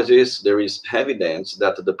meta-analyses, there is evidence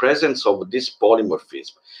that the presence of this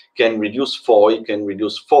polymorphism can reduce FOI, can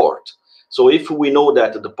reduce FORT. So if we know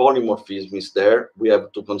that the polymorphism is there, we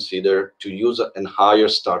have to consider to use a higher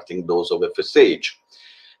starting dose of FSH.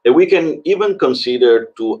 And we can even consider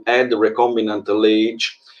to add the recombinant LH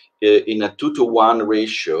in a 2-to-1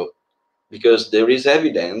 ratio, because there is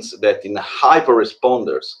evidence that in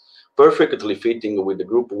hyper-responders, perfectly fitting with the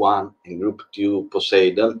group 1 and group 2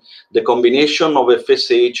 Poseidon, the combination of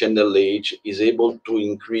FSH and LH is able to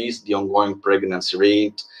increase the ongoing pregnancy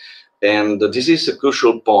rate. And this is a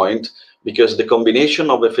crucial point, because the combination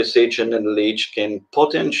of FSH and LH can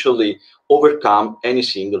potentially overcome any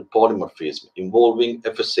single polymorphism involving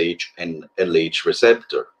FSH and LH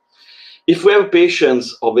receptor. If we have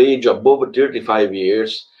patients of age above 35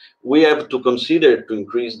 years, we have to consider to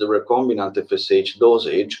increase the recombinant FSH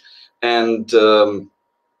dosage, and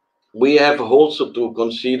we have also to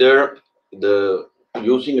consider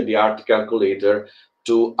using the ART calculator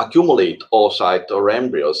to accumulate oocyte or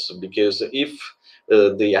embryos, because if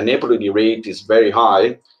the aneuploidy rate is very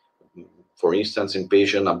high, for instance, in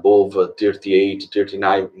patients above 38,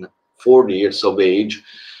 39, 40 years of age,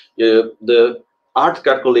 the ART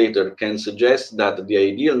calculator can suggest that the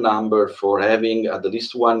ideal number for having at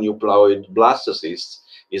least one euploid blastocyst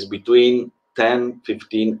is between 10,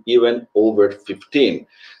 15, even over 15.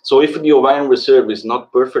 So if the ovarian reserve is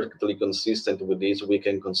not perfectly consistent with this, we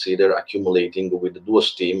can consider accumulating with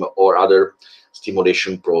duostim or other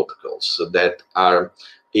stimulation protocols that are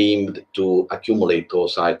aimed to accumulate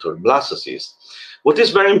oocyte or blastocysts. What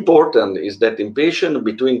is very important is that in patients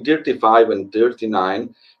between 35 and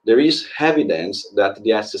 39, there is evidence that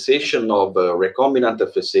the association of recombinant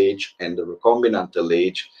FSH and the recombinant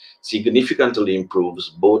LH significantly improves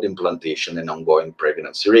both implantation and ongoing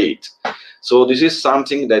pregnancy rate. So this is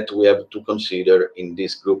something that we have to consider in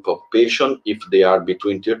this group of patients if they are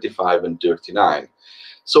between 35 and 39.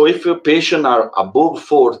 So if your patients are above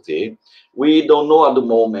 40, we don't know at the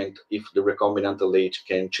moment if the recombinant LH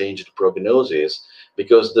can change the prognosis,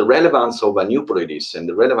 because the relevance of aneuploidies and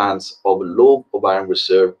the relevance of low ovarian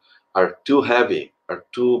reserve are too heavy, are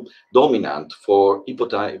too dominant for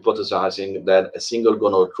hypothesizing that a single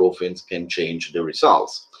gonadotrophin can change the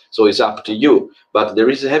results. So it's up to you. But there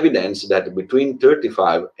is evidence that between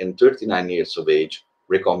 35 and 39 years of age,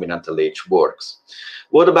 recombinant LH works.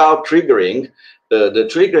 What about triggering? The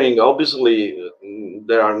triggering, obviously,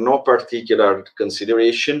 there are no particular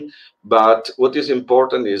consideration, but what is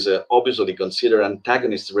important is obviously consider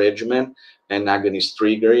antagonist regimen and agonist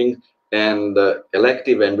triggering, and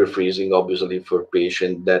elective embryo freezing, obviously, for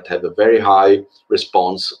patients that have a very high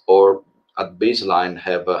response or at baseline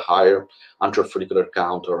have a higher intrafollicular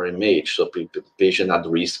count or MH, so patient at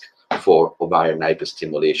risk for ovarian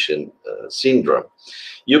hyperstimulation syndrome.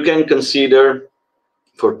 You can consider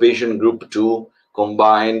for patient group 2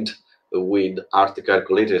 combined with RT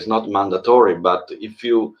calculator. It's not mandatory, but if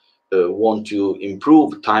you want to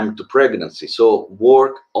improve time to pregnancy, so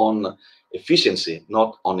work on efficiency,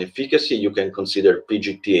 not on efficacy, you can consider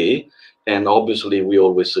PGTA, and obviously we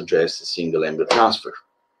always suggest single embryo transfer.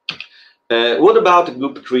 What about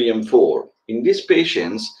group 3 and 4? In these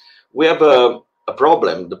patients, we have a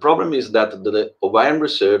problem. The problem is that the ovarian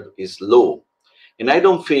reserve is low. And I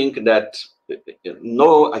don't think that,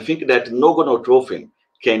 I think that no gonadotrophin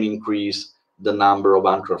can increase the number of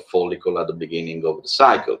antral follicle at the beginning of the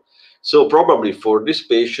cycle. So probably for this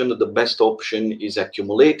patient, the best option is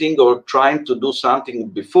accumulating or trying to do something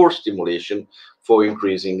before stimulation for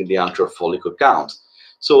increasing the antral follicle count.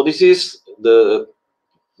 So this is the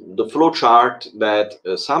flow chart that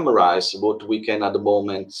summarizes what we can at the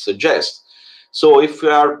moment suggest. So if we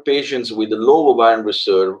are patients with a low ovarian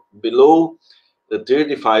reserve below the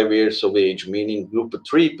 35 years of age, meaning group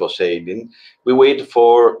 3 POSEIDON, we wait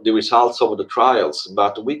for the results of the trials,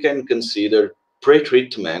 but we can consider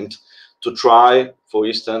pre-treatment to try, for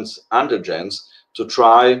instance, androgens, to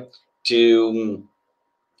try to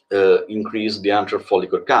increase the antral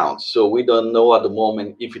follicle count. So we don't know at the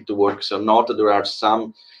moment if it works or not. There are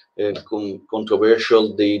some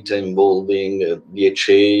controversial data involving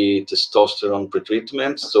DHA, testosterone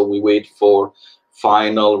pretreatment. So we wait for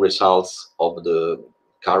final results of the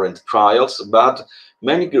current trials, but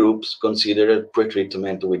many groups consider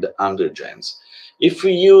pretreatment with androgens. If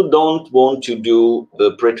you don't want to do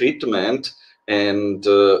pretreatment, and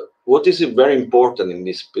what is very important in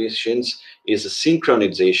these patients is a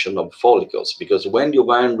synchronization of follicles, because when the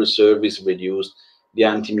ovarian reserve is reduced, the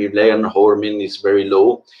anti-Mullerian hormone is very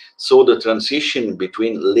low, so the transition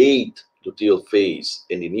between late luteal phase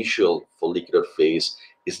and initial follicular phase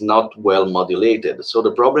is not well modulated. So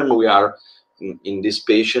the problem we are in this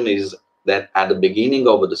patient is that at the beginning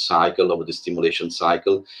of the cycle, of the stimulation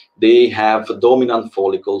cycle, they have dominant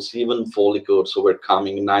follicles, even follicles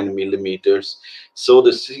overcoming 9 millimeters. So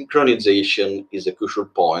the synchronization is a crucial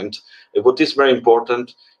point. What is very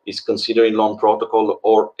important is considering long protocol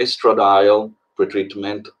or estradiol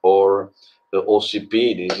pretreatment or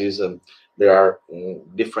OCP. This is there are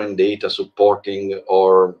different data supporting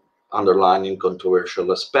or underlining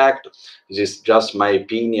controversial aspect. This is just my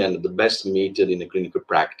opinion. The best method in the clinical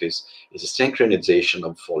practice is a synchronization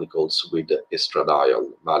of follicles with the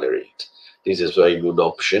estradiol valerate. This is a very good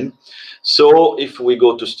option. So if we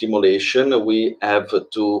go to stimulation, we have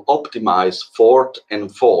to optimize FORT and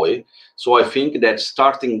FOI. So I think that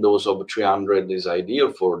starting dose of 300 is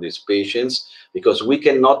ideal for these patients because we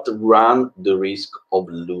cannot run the risk of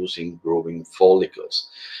losing growing follicles.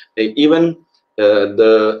 Even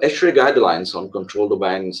the HRA guidelines on controlled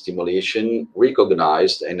ovarian stimulation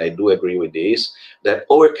recognized, and I do agree with this, that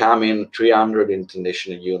overcoming 300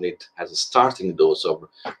 international unit as a starting dose of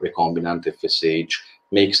recombinant FSH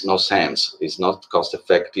makes no sense. It's not cost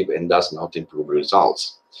effective and does not improve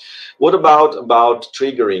results. What about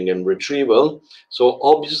triggering and retrieval? So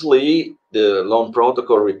obviously the long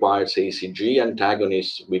protocol requires ACG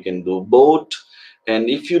antagonists. We can do both. And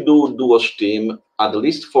if you do duo-stim, at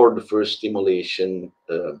least for the first stimulation,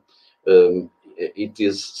 it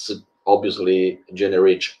is obviously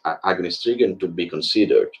generates agonist trigger to be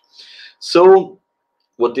considered. So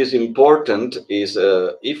what is important is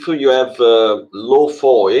if you have low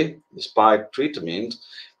FOI despite treatment,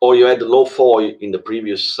 or you had low FOI in the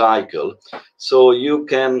previous cycle, so you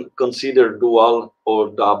can consider dual or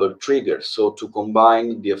double triggers, so to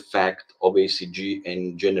combine the effect of ACG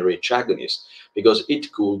and generate agonist, because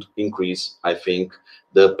it could increase, I think,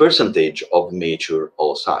 the percentage of mature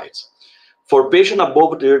oocytes. For patient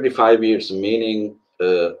above 35 years, meaning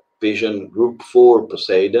patient group 4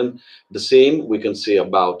 POSEIDON, the same we can say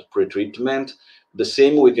about pretreatment, the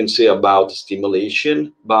same we can say about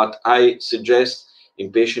stimulation, but I suggest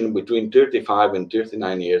in patients between 35 and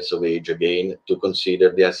 39 years of age, again, to consider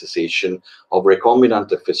the association of recombinant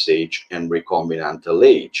FSH and recombinant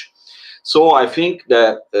LH. So I think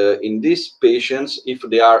that in these patients, if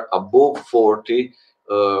they are above 40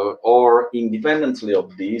 or independently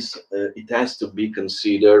of this, it has to be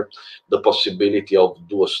considered the possibility of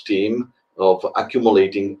duostim, of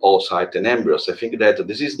accumulating oocyte and embryos. I think that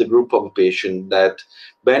this is the group of patients that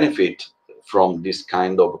benefit from this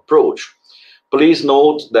kind of approach. Please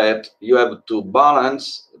note that you have to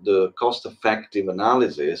balance the cost-effective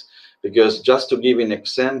analysis, because just to give an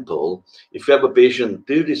example, if you have a patient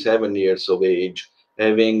 37 years of age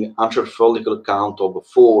having antral follicle count of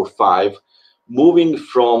 4 or 5, moving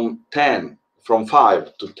from 5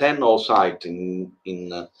 to 10 oocyte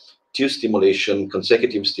in two stimulation,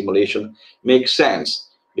 consecutive stimulation, makes sense,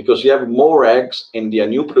 because you have more eggs and the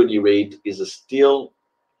aneuploidy rate is still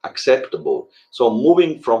acceptable. So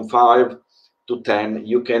moving from 5 to 10,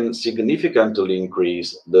 you can significantly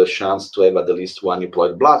increase the chance to have at least one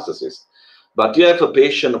euploid blastocyst. But you have a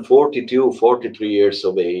patient 42, 43 years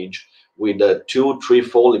of age with 2-3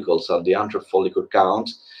 follicles at the antral follicle count.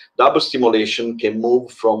 Double stimulation can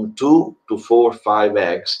move from 2 to 4, 5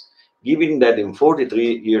 eggs, given that in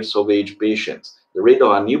 43 years of age patients, the rate of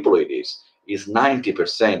aneuploidies is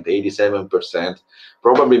 90%, 87%,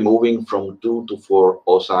 probably moving from 2 to 4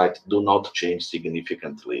 oocytes do not change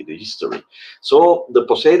significantly the history. So the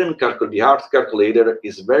POSEIDON the heart calculator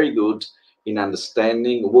is very good in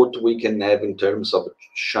understanding what we can have in terms of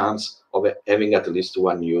chance of having at least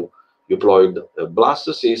one euploid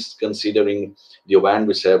blastocyst, considering the ovarian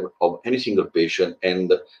reserve of any single patient and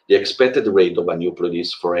the expected rate of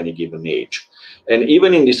aneuploidies for any given age. And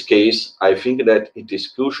even in this case, I think that it is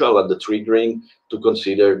crucial at the triggering to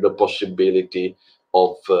consider the possibility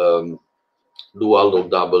of dual or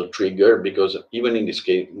double trigger, because even in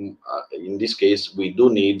this case, we do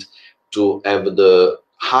need to have the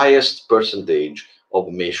highest percentage of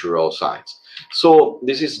measure oocytes. So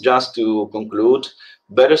this is just to conclude.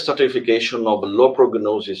 Better stratification of low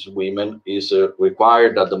prognosis women is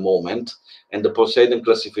required at the moment, and the POSEIDON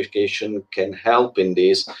classification can help in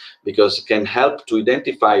this, because it can help to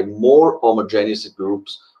identify more homogeneous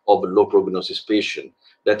groups of low prognosis patients.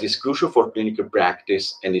 That is crucial for clinical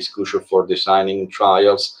practice and is crucial for designing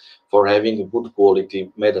trials, for having a good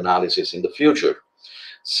quality meta-analysis in the future.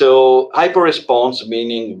 So hyperresponse,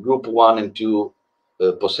 meaning group 1 and 2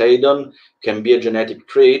 POSEIDON, can be a genetic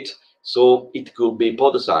trait. So it could be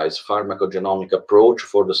hypothesized pharmacogenomic approach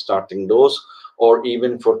for the starting dose, or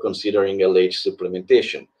even for considering LH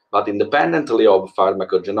supplementation. But independently of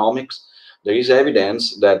pharmacogenomics, there is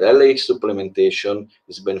evidence that LH supplementation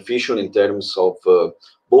is beneficial in terms of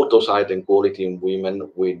both oocyte and quality in women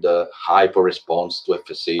with hyperresponse to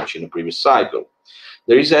FSH in the previous cycle.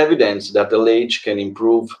 There is evidence that LH can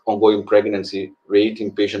improve ongoing pregnancy rate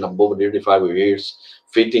in patients above 35 years,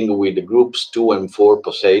 fitting with the groups 2 and 4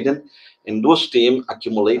 POSEIDON. And duostim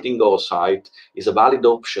accumulating oocyte is a valid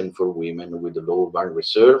option for women with a low ovarian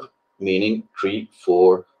reserve, meaning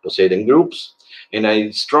 3-4 POSEIDON groups. And I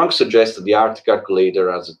strongly suggest the heart calculator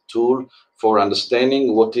as a tool for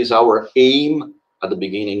understanding what is our aim at the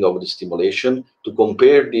beginning of the stimulation, to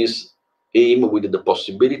compare this aim with the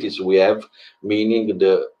possibilities we have, meaning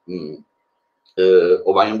the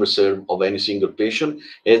ovarian reserve of any single patient.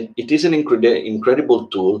 And it is an incredible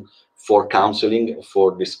tool for counseling,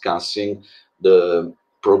 for discussing the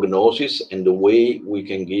prognosis and the way we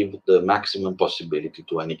can give the maximum possibility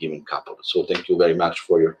to any given couple. So thank you very much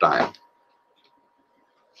for your time.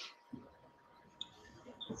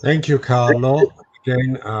 Thank you, Carlo.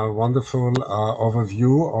 Again, a wonderful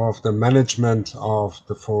overview of the management of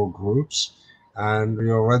the 4 groups. And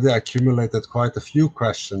we already accumulated quite a few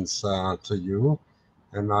questions to you.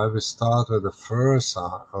 And I will start with the first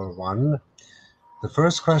one. The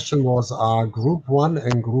first question was, are group 1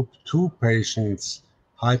 and group 2 patients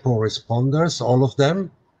hyporesponders, all of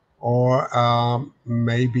them? Or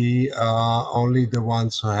maybe only the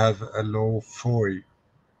ones who have a low FOI?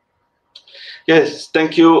 Yes,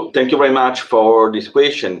 thank you. Thank you very much for this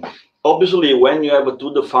question. Obviously, when you have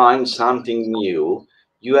to define something new,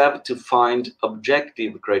 you have to find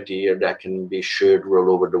objective criteria that can be shared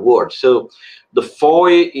all over the world. So the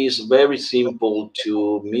FOI is very simple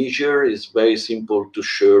to measure, is very simple to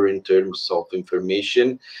share in terms of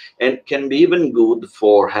information, and can be even good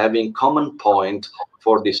for having common point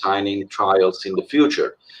for designing trials in the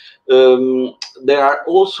future. There are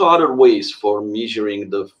also other ways for measuring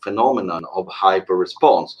the phenomenon of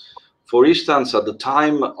hyperresponse. For instance, at the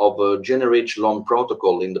time of a GenRH-LOM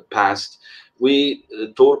protocol in the past, we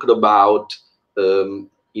talked about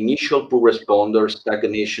initial poor responders,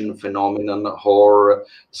 stagnation phenomenon, or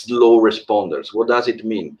slow responders. What does it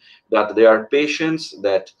mean? That there are patients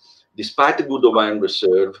that, despite a good ovarian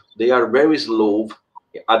reserve, they are very slow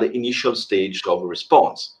at the initial stage of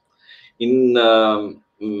response.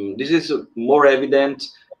 This is more evident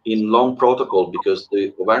in long protocol because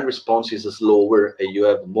the ovarian response is slower and you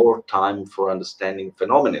have more time for understanding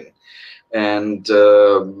phenomenon. And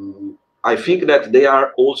I think that they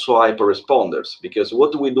are also hyper-responders, because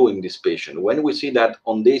what do we do in this patient? When we see that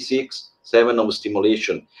on day 6, 7 of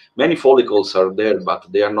stimulation, many follicles are there, but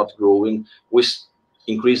they are not growing, we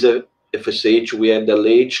increase the FSH, we add the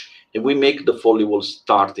LH, and we make the follicles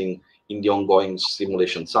starting in the ongoing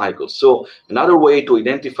stimulation cycle. So another way to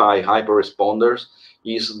identify hyper-responders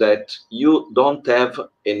is that you don't have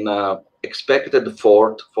an expected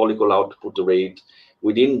fourth follicle output rate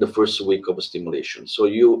within the first week of stimulation. So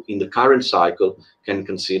you, in the current cycle, can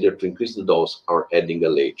consider to increase the dose or adding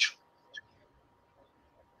LH.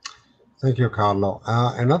 Thank you, Carlo.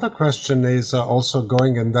 Another question is also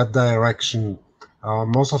going in that direction.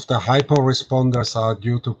 Most of the hypo-responders are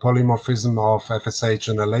due to polymorphism of FSH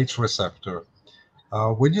and LH receptor.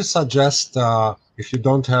 Would you suggest, if you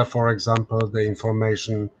don't have, for example, the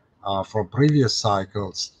information from previous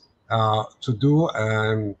cycles, to do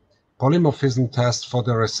a polymorphism test for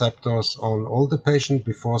the receptors on all the patients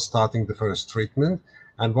before starting the first treatment?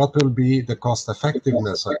 And what will be the cost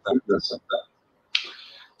effectiveness of that?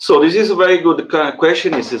 So this is a very good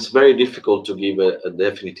question. It's very difficult to give a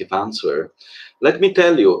definitive answer. Let me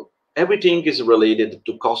tell you, everything is related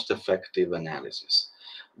to cost-effective analysis,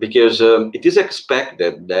 because it is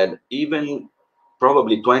expected that even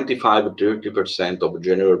probably 25–30% of the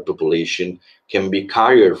general population can be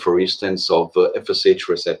carrier, for instance, of FSH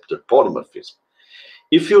receptor polymorphism.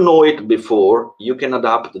 If you know it before, you can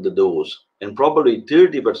adapt the dose, and probably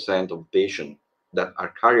 30% of patients that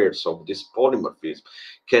are carriers of this polymorphism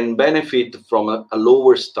can benefit from a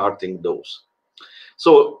lower starting dose.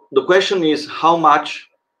 So the question is, how much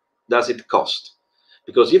does it cost?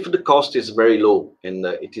 Because if the cost is very low and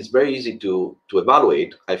it is very easy to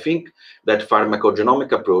evaluate, I think that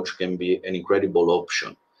pharmacogenomic approach can be an incredible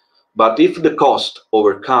option. But if the cost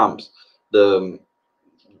overcomes the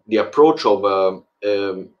approach of a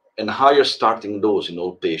higher starting dose in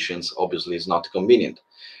all patients, obviously is not convenient.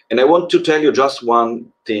 And I want to tell you just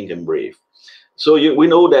one thing in brief. So we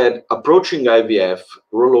know that approaching IVF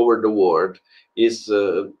all over the world is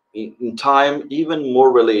in time even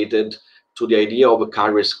more related to the idea of a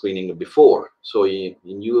carrier screening before. So in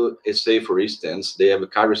USA, for instance, they have a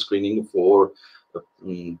carrier screening for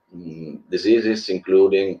diseases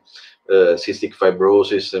including cystic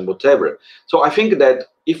fibrosis and whatever. So I think that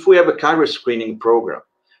if we have a carrier screening program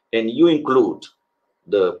and you include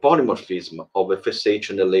the polymorphism of FSH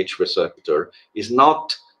and LH receptor, it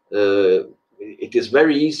is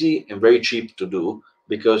very easy and very cheap to do,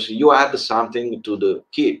 because you add something to the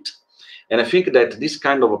kit. And I think that this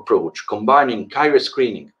kind of approach, combining carrier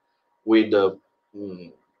screening with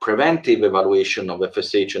preventive evaluation of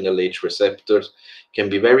FSH and LH receptors, can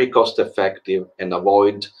be very cost effective and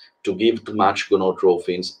avoid to give too much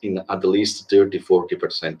gonadotropins in at least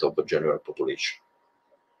 30–40% of the general population.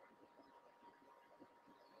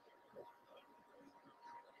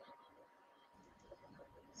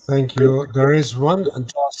 Thank you. There is one,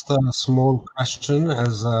 just a small question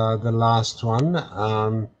as the last one.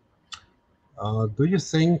 Do you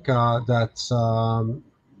think that,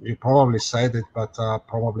 you probably said it, but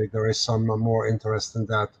probably there is some more interest in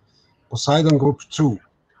that, POSEIDON group 2,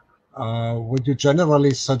 would you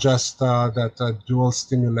generally suggest that dual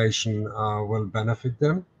stimulation will benefit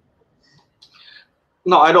them?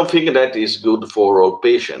 No, I don't think that is good for all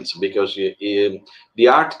patients, because the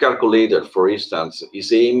ART calculator, for instance,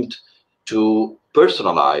 is aimed to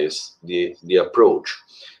personalize the approach.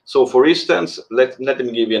 So, for instance, let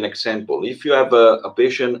me give you an example. If you have a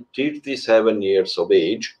patient 37 years of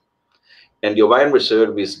age and the ovarian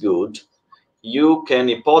reserve is good, you can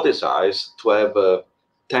hypothesize to have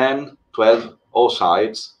 10, 12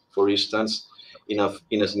 oocytes, for instance, in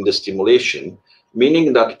the stimulation,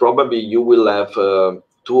 meaning that probably you will have 2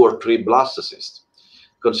 or 3 blastocysts.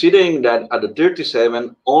 Considering that at the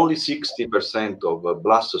 37, only 60% of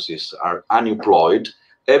blastocysts are aneuploid,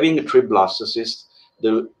 having 3 blastocysts,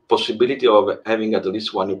 the possibility of having at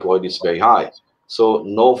least 1 euploid is very high. So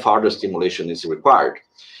no further stimulation is required.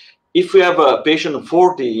 If we have a patient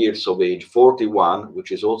 40 years of age, 41,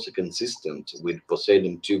 which is also consistent with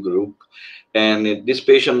POSEIDON 2 group, and this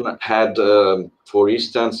patient had, for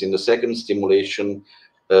instance, in the second stimulation,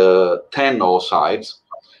 10 oocytes,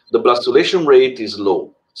 the blastulation rate is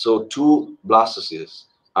low, so 2 blastocysts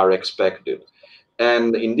are expected.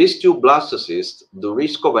 And in these 2 blastocysts, the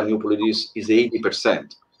risk of aneuploidy is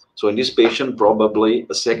 80%. So in this patient, probably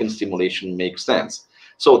a second stimulation makes sense.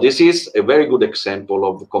 So this is a very good example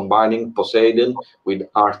of combining POSEIDON with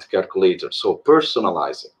art calculator. So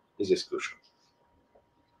personalizing is crucial.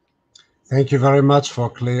 Thank you very much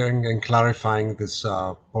for clearing and clarifying this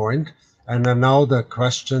point. And now the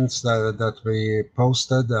questions that we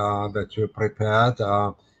posted, that you prepared,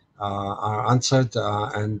 are answered,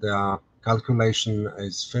 and calculation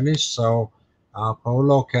is finished. So,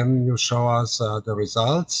 Paolo, can you show us the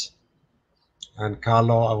results? And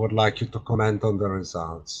Carlo, I would like you to comment on the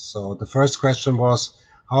results. So the first question was,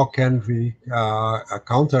 how can we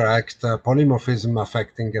counteract polymorphism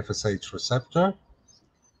affecting FSH receptor?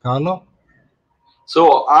 Carlo?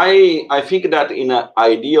 So I think that in an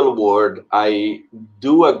ideal world, I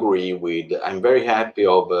do agree with, I'm very happy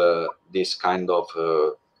of this kind of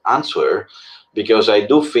answer, because I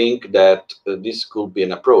do think that this could be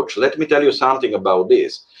an approach. Let me tell you something about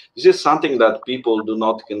this. This is something that people do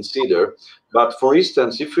not consider. But for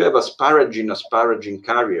instance, if you have asparagine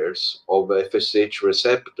carriers of FSH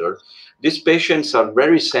receptor, these patients are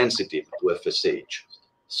very sensitive to FSH.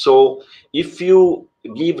 So if you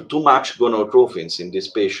give too much gonotrophins in this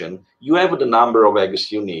patient, you have the number of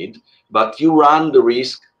eggs you need, but you run the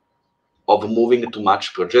risk of moving too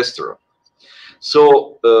much progesterone.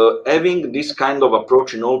 So having this kind of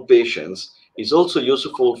approach in all patients is also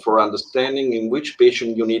useful for understanding in which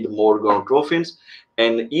patient you need more gonotrophins,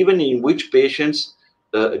 and even in which patients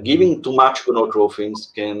giving too much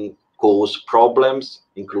gonotrophins can cause problems,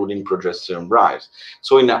 including progesterone rise.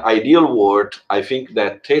 So in an ideal world, I think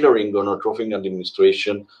that tailoring gonotrophin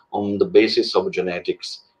administration on the basis of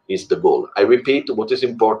genetics is the goal. I repeat, what is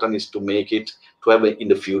important is to make it, to have in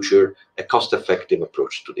the future a cost-effective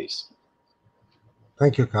approach to this.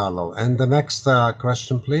 Thank you, Carlo. And the next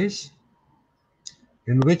question, please.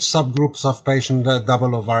 In which subgroups of patient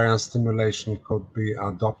double ovarian stimulation could be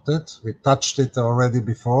adopted? We touched it already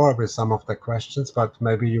before with some of the questions, but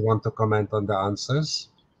maybe you want to comment on the answers.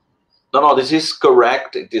 No, this is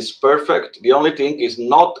correct. It is perfect. The only thing is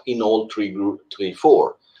not in all three,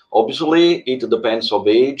 4. Obviously, it depends on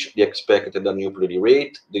age, the expected aneuploidy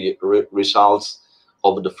rate, the results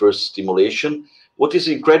of the first stimulation. What is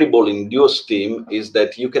incredible in DuoStim is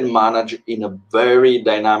that you can manage in a very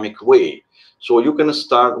dynamic way. So you can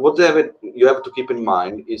start, whatever you have to keep in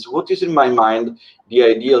mind is, what is in my mind the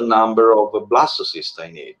ideal number of blastocysts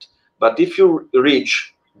I need. But if you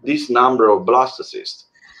reach this number of blastocysts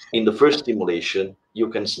in the first stimulation, you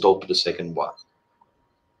can stop the second one.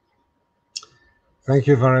 Thank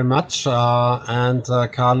you very much. And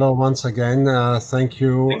Carlo, once again, thank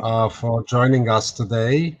you for joining us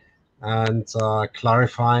today and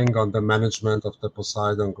clarifying on the management of the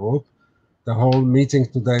POSEIDON group. The whole meeting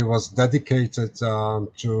today was dedicated to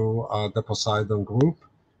the POSEIDON group,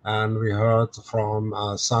 and we heard from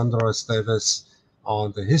Sandro Esteves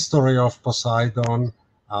on the history of POSEIDON,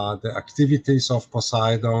 the activities of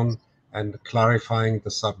POSEIDON, and clarifying the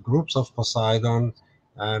subgroups of POSEIDON.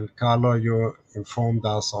 And Carlo, you informed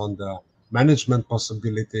us on the management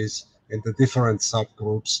possibilities in the different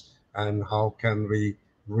subgroups and how can we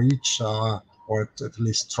reach, or at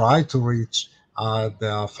least try to reach,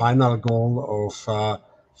 the final goal of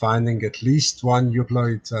finding at least one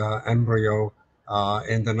euploid embryo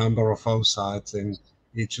in the number of oocytes in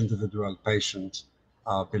each individual patient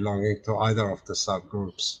belonging to either of the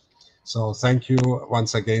subgroups. So thank you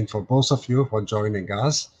once again for both of you for joining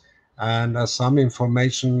us. And some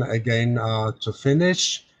information again to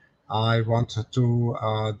finish. I wanted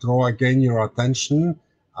to draw again your attention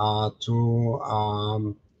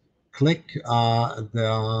to click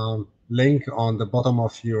the link on the bottom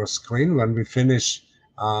of your screen when we finish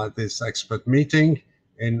this expert meeting,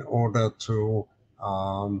 in order to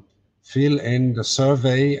fill in the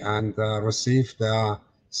survey and receive the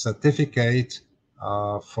certificate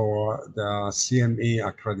for the CME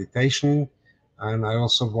accreditation. And I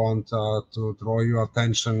also want to draw your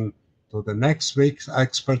attention to the next week's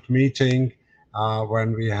expert meeting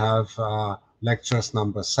when we have lectures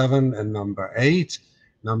number 7 and number 8.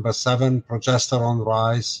 Number 7, progesterone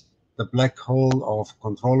rise, the black hole of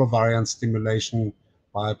control ovarian stimulation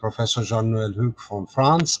by Professor Jean-Noël Hugues from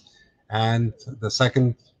France. And the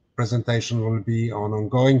second presentation will be on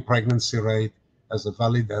ongoing pregnancy rate as a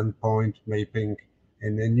valid endpoint mapping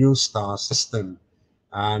in a new star system.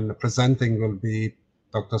 And presenting will be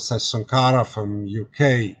Dr. Sankara from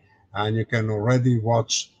UK. And you can already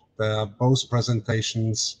watch both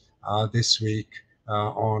presentations this week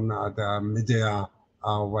on the media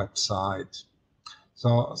website.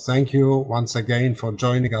 So thank you once again for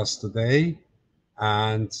joining us today,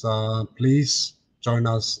 and please join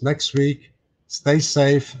us next week. Stay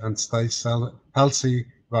safe and stay healthy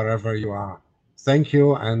wherever you are. Thank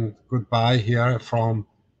you and goodbye here from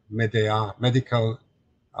medical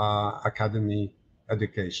academy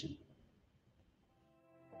education.